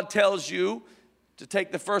when God tells you to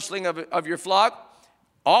take the firstling of your flock,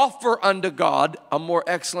 offer unto God a more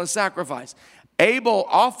excellent sacrifice. Abel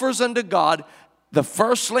offers unto God the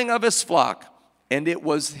firstling of his flock, and it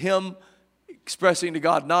was him expressing to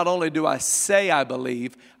God, not only do I say I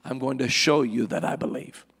believe, I'm going to show you that I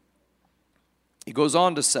believe. He goes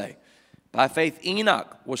on to say, by faith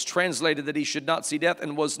Enoch was translated that he should not see death,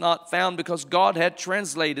 and was not found because God had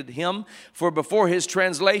translated him. For before his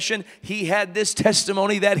translation, he had this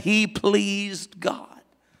testimony that he pleased God.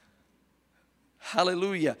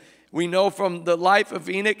 Hallelujah. We know from the life of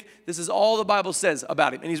Enoch, this is all the Bible says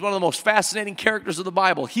about him. And he's one of the most fascinating characters of the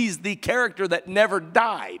Bible. He's the character that never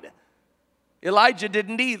died. Elijah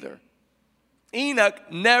didn't either. Enoch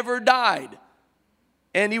never died.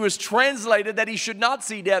 And he was translated that he should not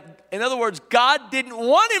see death. In other words, God didn't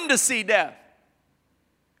want him to see death.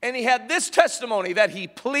 And he had this testimony that he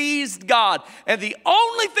pleased God. And the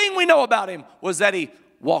only thing we know about him was that he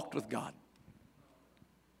walked with God.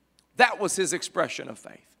 That was his expression of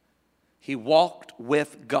faith. He walked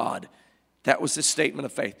with God. That was his statement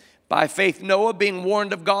of faith. By faith, Noah, being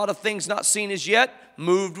warned of God of things not seen as yet,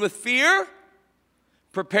 moved with fear,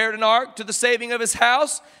 prepared an ark to the saving of his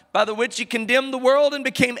house, by the which he condemned the world and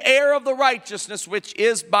became heir of the righteousness which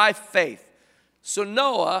is by faith. So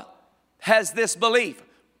Noah has this belief.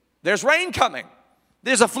 There's rain coming.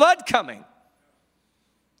 There's a flood coming.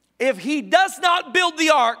 If he does not build the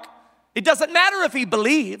ark, it doesn't matter if he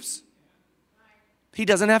believes. He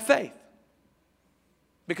doesn't have faith.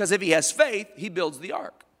 Because if he has faith, he builds the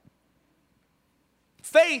ark.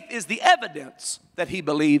 Faith is the evidence that he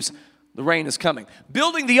believes the rain is coming.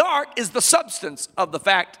 Building the ark is the substance of the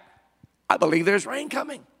fact, I believe there's rain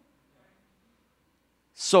coming.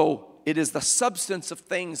 So it is the substance of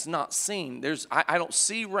things not seen. I don't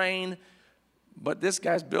see rain, but this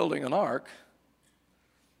guy's building an ark.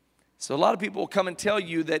 So a lot of people will come and tell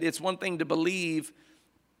you that it's one thing to believe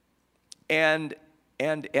and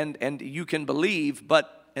you can believe,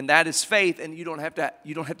 and that is faith, and you don't have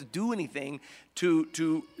to do anything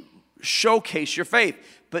to showcase your faith.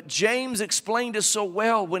 But James explained it so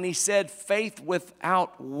well when he said faith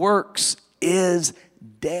without works is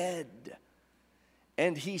dead.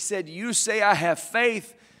 And he said, you say I have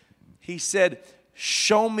faith. He said,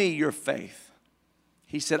 show me your faith.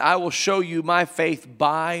 He said, I will show you my faith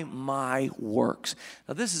by my works.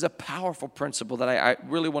 Now this is a powerful principle that I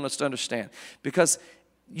really want us to understand, because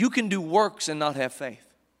you can do works and not have faith.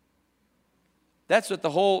 That's what the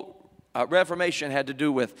whole Reformation had to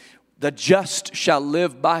do with. The just shall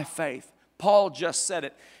live by faith. Paul just said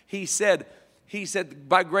it. He said,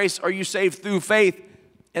 by grace are you saved through faith,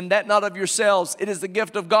 and that not of yourselves. It is the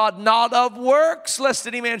gift of God, not of works, lest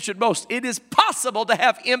any man should boast. It is possible to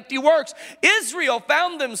have empty works. Israel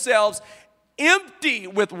found themselves empty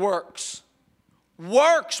with works.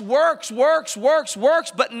 Works,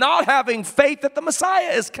 but not having faith that the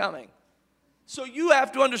Messiah is coming. So you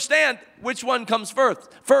have to understand which one comes first.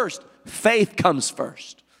 First, faith comes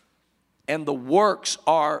first. And the works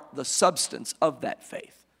are the substance of that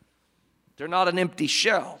faith. They're not an empty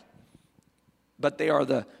shell, but they are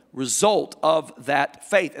the result of that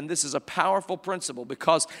faith. And this is a powerful principle,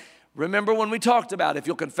 because remember when we talked about if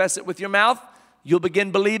you'll confess it with your mouth, you'll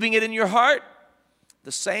begin believing it in your heart.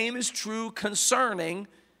 The same is true concerning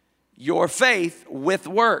your faith with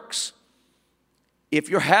works. If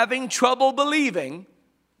you're having trouble believing,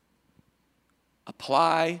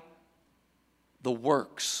 apply the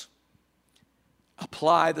works.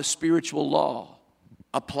 Apply the spiritual law.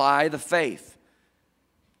 Apply the faith.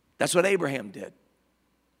 That's what Abraham did.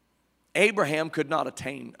 Abraham could not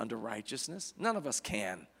attain unto righteousness. None of us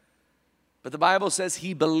can. But the Bible says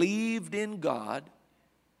he believed in God.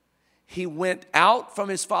 He went out from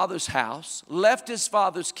his father's house, left his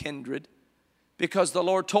father's kindred, because the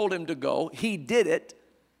Lord told him to go. He did it.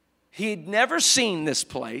 He'd never seen this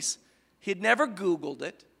place. He'd never Googled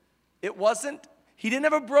it. He didn't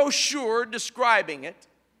have a brochure describing it.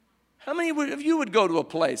 How many of you would go to a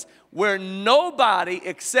place where nobody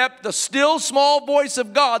except the still small voice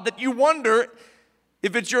of God, that you wonder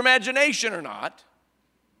if it's your imagination or not,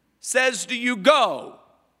 says to you, go?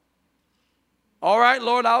 All right,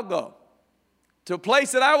 Lord, I'll go to a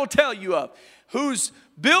place that I will tell you of, whose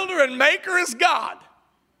builder and maker is God.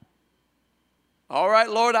 All right,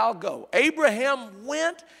 Lord, I'll go. Abraham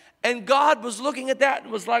went, and God was looking at that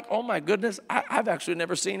and was like, oh my goodness, I've actually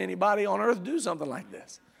never seen anybody on earth do something like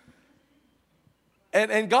this.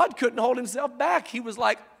 And God couldn't hold himself back. He was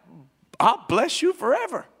like, I'll bless you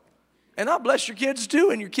forever. And I'll bless your kids too,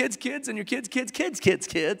 and your kids' kids, and your kids' kids' kids' kids'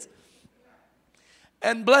 kids.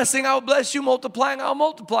 And blessing, I'll bless you. Multiplying, I'll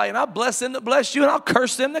multiply. And I'll bless them that bless you, and I'll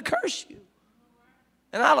curse them that curse you.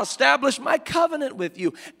 And I'll establish my covenant with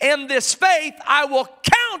you. And this faith I will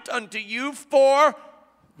count unto you for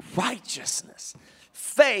righteousness.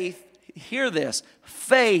 Faith, hear this,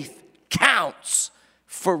 faith counts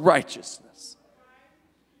for righteousness.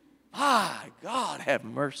 My God, have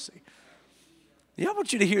mercy. Yeah, I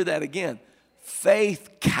want you to hear that again. Faith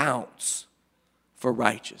counts for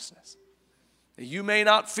righteousness. You may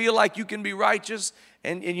not feel like you can be righteous,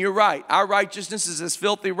 and you're right. Our righteousness is as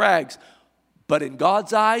filthy rags. But in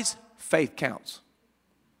God's eyes, faith counts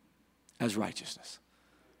as righteousness.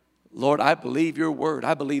 Lord, I believe your word.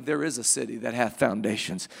 I believe there is a city that hath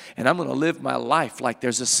foundations. And I'm going to live my life like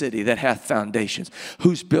there's a city that hath foundations,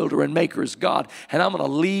 whose builder and maker is God. And I'm going to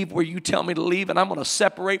leave where you tell me to leave. And I'm going to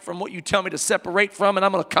separate from what you tell me to separate from. And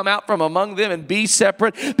I'm going to come out from among them and be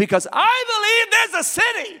separate, because I believe there's a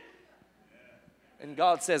city. And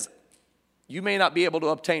God says, you may not be able to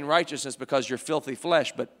obtain righteousness because you're filthy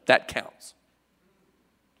flesh, but that counts.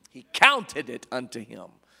 He counted it unto him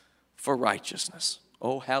for righteousness.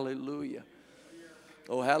 Oh, hallelujah.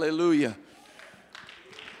 Oh, hallelujah.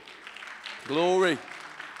 Glory.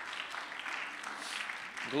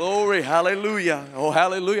 Glory, hallelujah. Oh,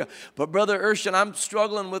 hallelujah. But Brother Urshan, I'm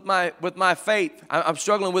struggling with my faith. I'm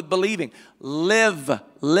struggling with believing. Live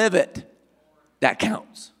it. That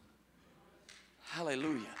counts.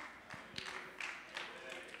 Hallelujah.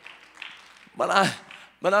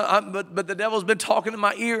 But the devil's been talking in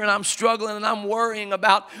my ear, and I'm struggling, and I'm worrying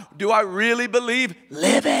about, do I really believe?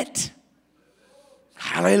 Live it.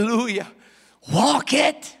 Hallelujah. Walk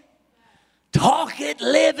it. Talk it.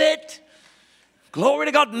 Live it. Glory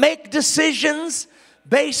to God. Make decisions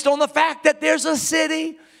based on the fact that there's a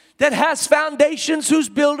city that has foundations, whose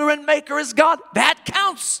builder and maker is God. That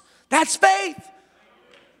counts. That's faith.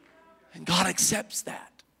 And God accepts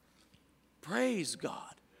that. Praise God.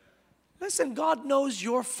 Listen, God knows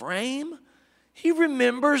your frame. He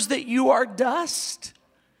remembers that you are dust.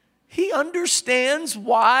 He understands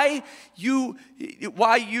why you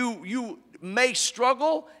may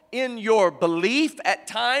struggle in your belief at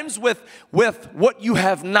times with what you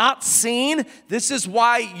have not seen. This is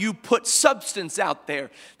why you put substance out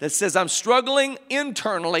there that says, I'm struggling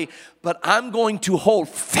internally, but I'm going to hold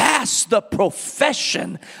fast the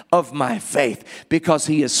profession of my faith, because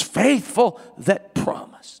he is faithful that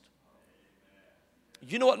promised.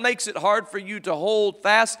 You know what makes it hard for you to hold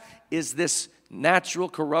fast is this natural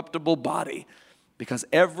corruptible body, because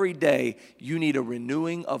every day you need a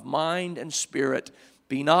renewing of mind and spirit.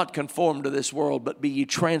 Be not conformed to this world, but be ye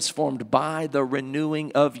transformed by the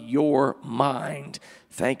renewing of your mind.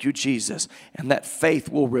 Thank you, Jesus. And that faith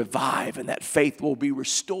will revive, and that faith will be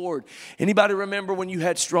restored. Anybody remember when you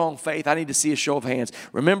had strong faith? I need to see a show of hands.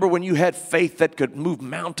 Remember when you had faith that could move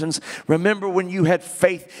mountains? Remember when you had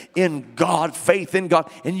faith in God,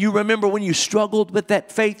 and you remember when you struggled with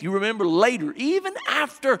that faith? You remember later, even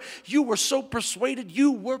after you were so persuaded,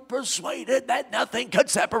 you were persuaded that nothing could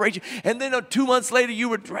separate you. And then 2 months later, you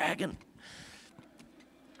were dragging,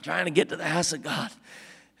 trying to get to the house of God,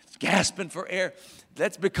 gasping for air.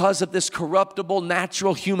 That's because of this corruptible,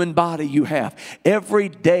 natural human body you have. Every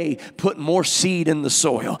day, put more seed in the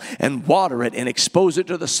soil and water it and expose it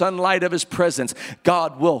to the sunlight of his presence.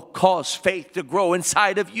 God will cause faith to grow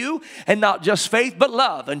inside of you, and not just faith, but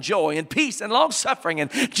love and joy and peace and long-suffering and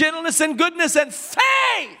gentleness and goodness, and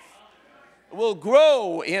faith will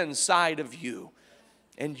grow inside of you.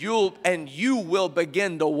 And you will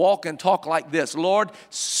begin to walk and talk like this. Lord,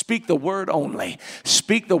 speak the word only.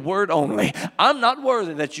 Speak the word only. I'm not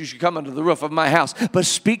worthy that you should come under the roof of my house, but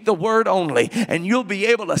speak the word only, and you'll be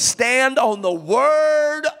able to stand on the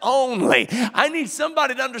word only. I need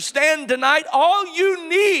somebody to understand tonight, all you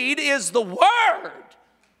need is the word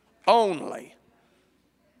only.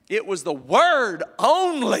 It was the word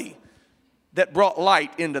only that brought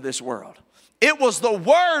light into this world. It was the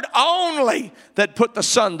word only that put the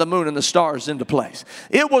sun, the moon, and the stars into place.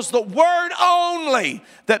 It was the word only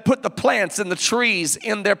that put the plants and the trees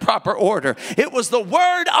in their proper order. It was the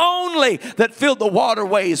word only that filled the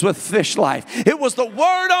waterways with fish life. It was the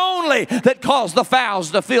word only that caused the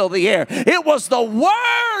fowls to fill the air. It was the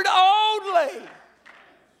word only.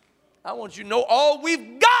 I want you to know all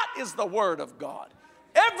we've got is the Word of God.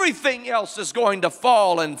 Everything else is going to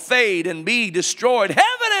fall and fade and be destroyed.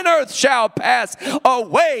 Heaven and earth shall pass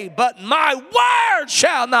away, but my word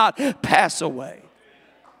shall not pass away.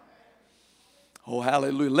 Oh,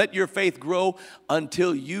 hallelujah. Let your faith grow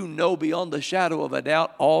until you know beyond the shadow of a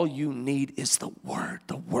doubt all you need is the Word,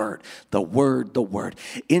 the Word, the Word, the Word.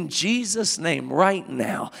 In Jesus' name, right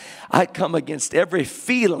now, I come against every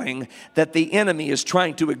feeling that the enemy is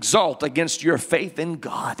trying to exalt against your faith in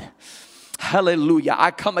God. Hallelujah. I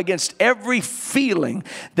come against every feeling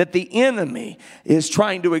that the enemy is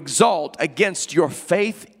trying to exalt against your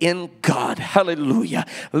faith in God. Hallelujah.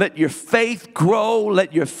 Let your faith grow.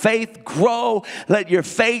 Let your faith grow. Let your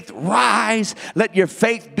faith rise. Let your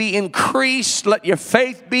faith be increased. Let your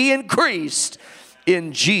faith be increased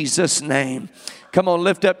in Jesus' name. Come on,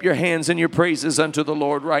 lift up your hands and your praises unto the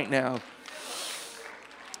Lord right now.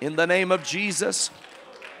 In the name of Jesus.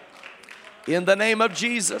 In the name of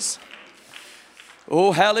Jesus.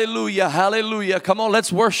 Oh, hallelujah, hallelujah. Come on,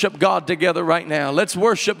 let's worship God together right now. Let's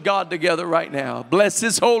worship God together right now. Bless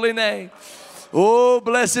His holy name. Oh,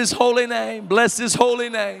 bless His holy name. Bless His holy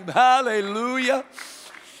name. Hallelujah.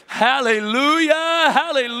 Hallelujah,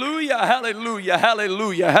 hallelujah, hallelujah,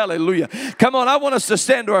 hallelujah, hallelujah. Come on, I want us to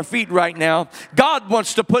stand to our feet right now. God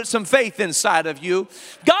wants to put some faith inside of you.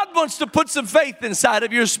 God wants to put some faith inside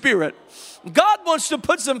of your spirit. God wants to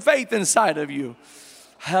put some faith inside of you.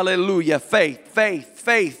 Hallelujah. Faith, faith,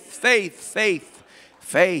 faith, faith, faith,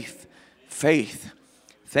 faith, faith.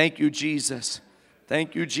 Thank you, Jesus.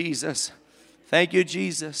 Thank you, Jesus. Thank you,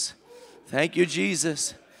 Jesus. Thank you,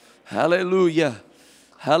 Jesus. Hallelujah.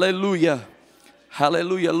 Hallelujah.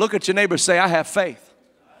 Hallelujah. Look at your neighbor. Say, I have faith.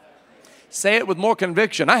 Say it with more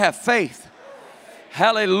conviction. I have faith.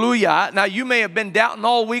 Hallelujah. Now you may have been doubting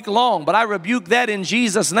all week long, but I rebuke that in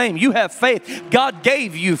Jesus' name. You have faith. God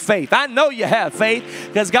gave you faith. I know you have faith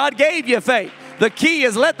because God gave you faith. The key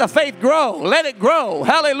is let the faith grow. Let it grow.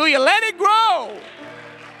 Hallelujah. Let it grow.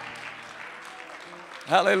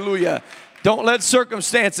 Hallelujah. Don't let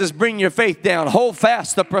circumstances bring your faith down. Hold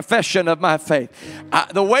fast the profession of my faith.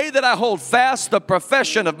 The way that I hold fast the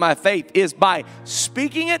profession of my faith is by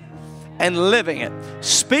speaking it and living it.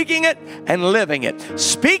 Speaking it and living it.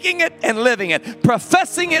 Speaking it and living it.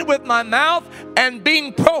 Professing it with my mouth and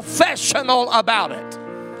being professional about it.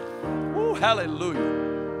 Ooh,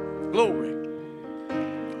 hallelujah. Glory.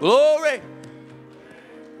 Glory.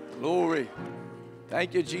 Glory.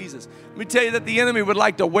 Thank you, Jesus. Let me tell you that the enemy would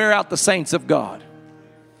like to wear out the saints of God.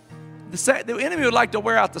 The enemy would like to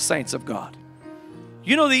wear out the saints of God.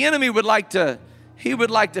 You know, the enemy would like to, he'd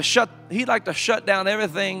like to shut down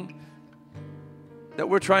everything that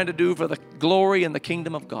we're trying to do for the glory and the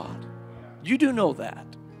kingdom of God. You do know that.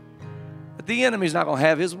 But the enemy's not going to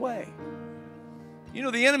have his way. You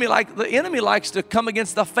know, the enemy likes to come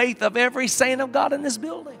against the faith of every saint of God in this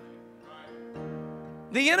building.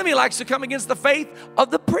 The enemy likes to come against the faith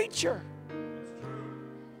of the preacher.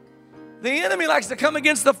 The enemy likes to come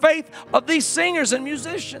against the faith of these singers and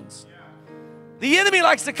musicians. The enemy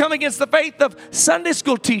likes to come against the faith of Sunday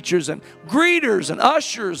school teachers and greeters and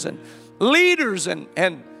ushers and leaders and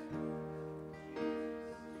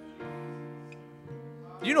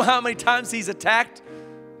you know how many times he's attacked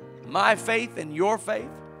my faith and your faith?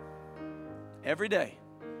 Every day.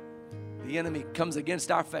 The enemy comes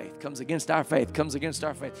against our faith, comes against our faith, comes against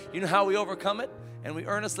our faith. You know how we overcome it and we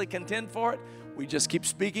earnestly contend for it? We just keep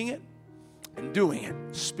speaking it and doing it.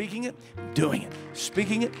 Speaking it, doing it.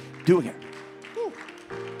 Speaking it, doing it. Woo.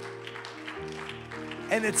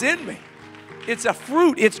 And it's in me. It's a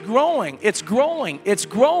fruit. It's growing. It's growing. It's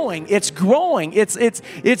growing. It's growing.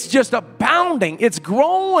 It's just abounding. It's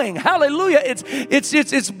growing. Hallelujah.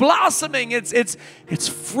 It's blossoming. It's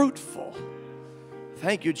fruitful.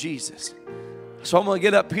 Thank you, Jesus. So I'm going to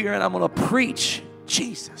get up here and I'm going to preach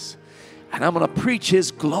Jesus. And I'm going to preach His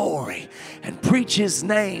glory and preach His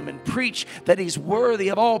name and preach that He's worthy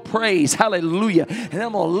of all praise. Hallelujah. And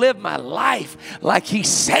I'm going to live my life like He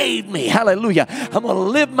saved me. Hallelujah. I'm going to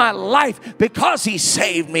live my life because He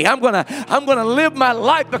saved me. I'm going to live my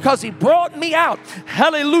life because He brought me out.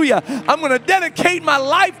 Hallelujah. I'm going to dedicate my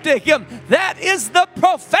life to Him. That is the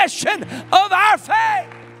profession of our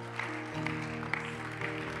faith.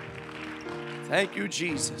 Thank you,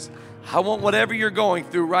 Jesus. I want whatever you're going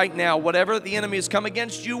through right now, whatever the enemy has come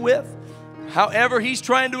against you with, however he's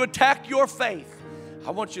trying to attack your faith,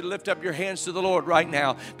 I want you to lift up your hands to the Lord right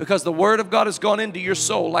now because the Word of God has gone into your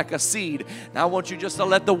soul like a seed. Now I want you just to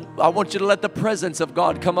let the presence of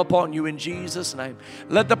God come upon you in Jesus' name.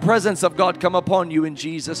 Let the presence of God come upon you in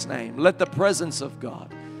Jesus' name. Let the presence of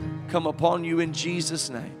God come upon you in Jesus'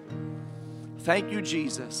 name. Thank you,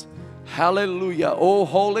 Jesus. Hallelujah. Oh,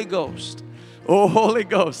 Holy Ghost. Oh, Holy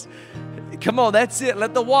Ghost. Come on, that's it.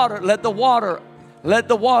 Let the water.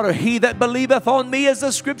 He that believeth on me, as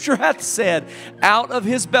the scripture hath said, out of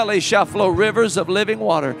his belly shall flow rivers of living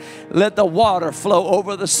water. Let the water flow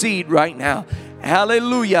over the seed right now.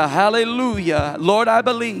 Hallelujah. Hallelujah. Lord, I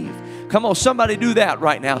believe. Come on, somebody do that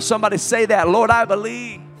right now. Somebody say that. Lord, I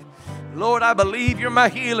believe. Lord, I believe you're my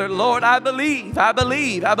healer. Lord, I believe. I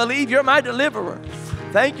believe you're my deliverer.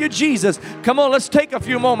 Thank you, Jesus. Come on, let's take a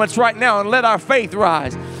few moments right now and let our faith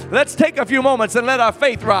rise. Let's take a few moments and let our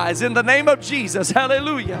faith rise in the name of Jesus.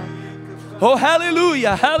 Hallelujah. Oh,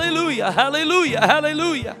 hallelujah, hallelujah, hallelujah,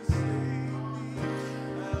 hallelujah.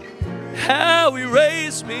 How He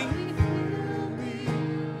raised me.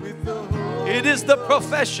 It is the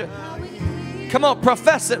profession. Come on,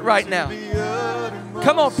 profess it right now.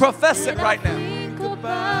 Come on, profess it right now.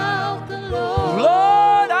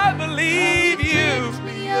 Lord, I believe you.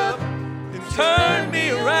 Turn me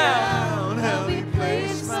around. Help me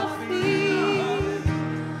place my feet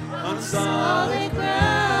on solid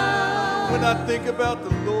ground. When I think about the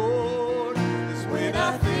Lord, is when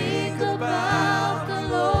I think about the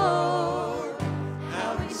Lord,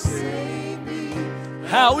 how He saved me,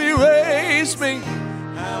 how He raised me,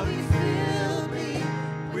 how He filled me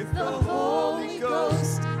with the Holy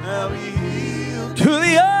Ghost, how He healed to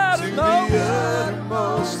the uttermost.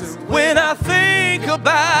 When I think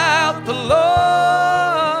about the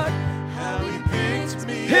Lord, how He picked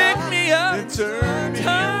me up and turn me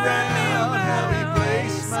around, how He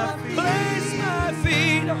placed my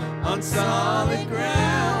feet on solid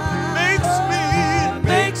ground,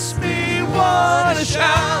 makes me want to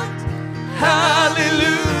shout,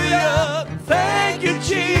 hallelujah. Thank you,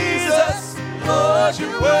 Jesus. Lord,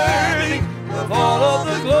 you're worthy of all of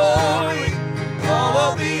the glory, all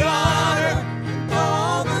of the honor,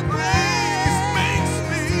 all the praise.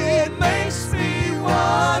 It makes me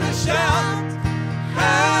want to shout,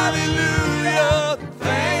 hallelujah.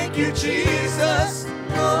 Thank you, Jesus.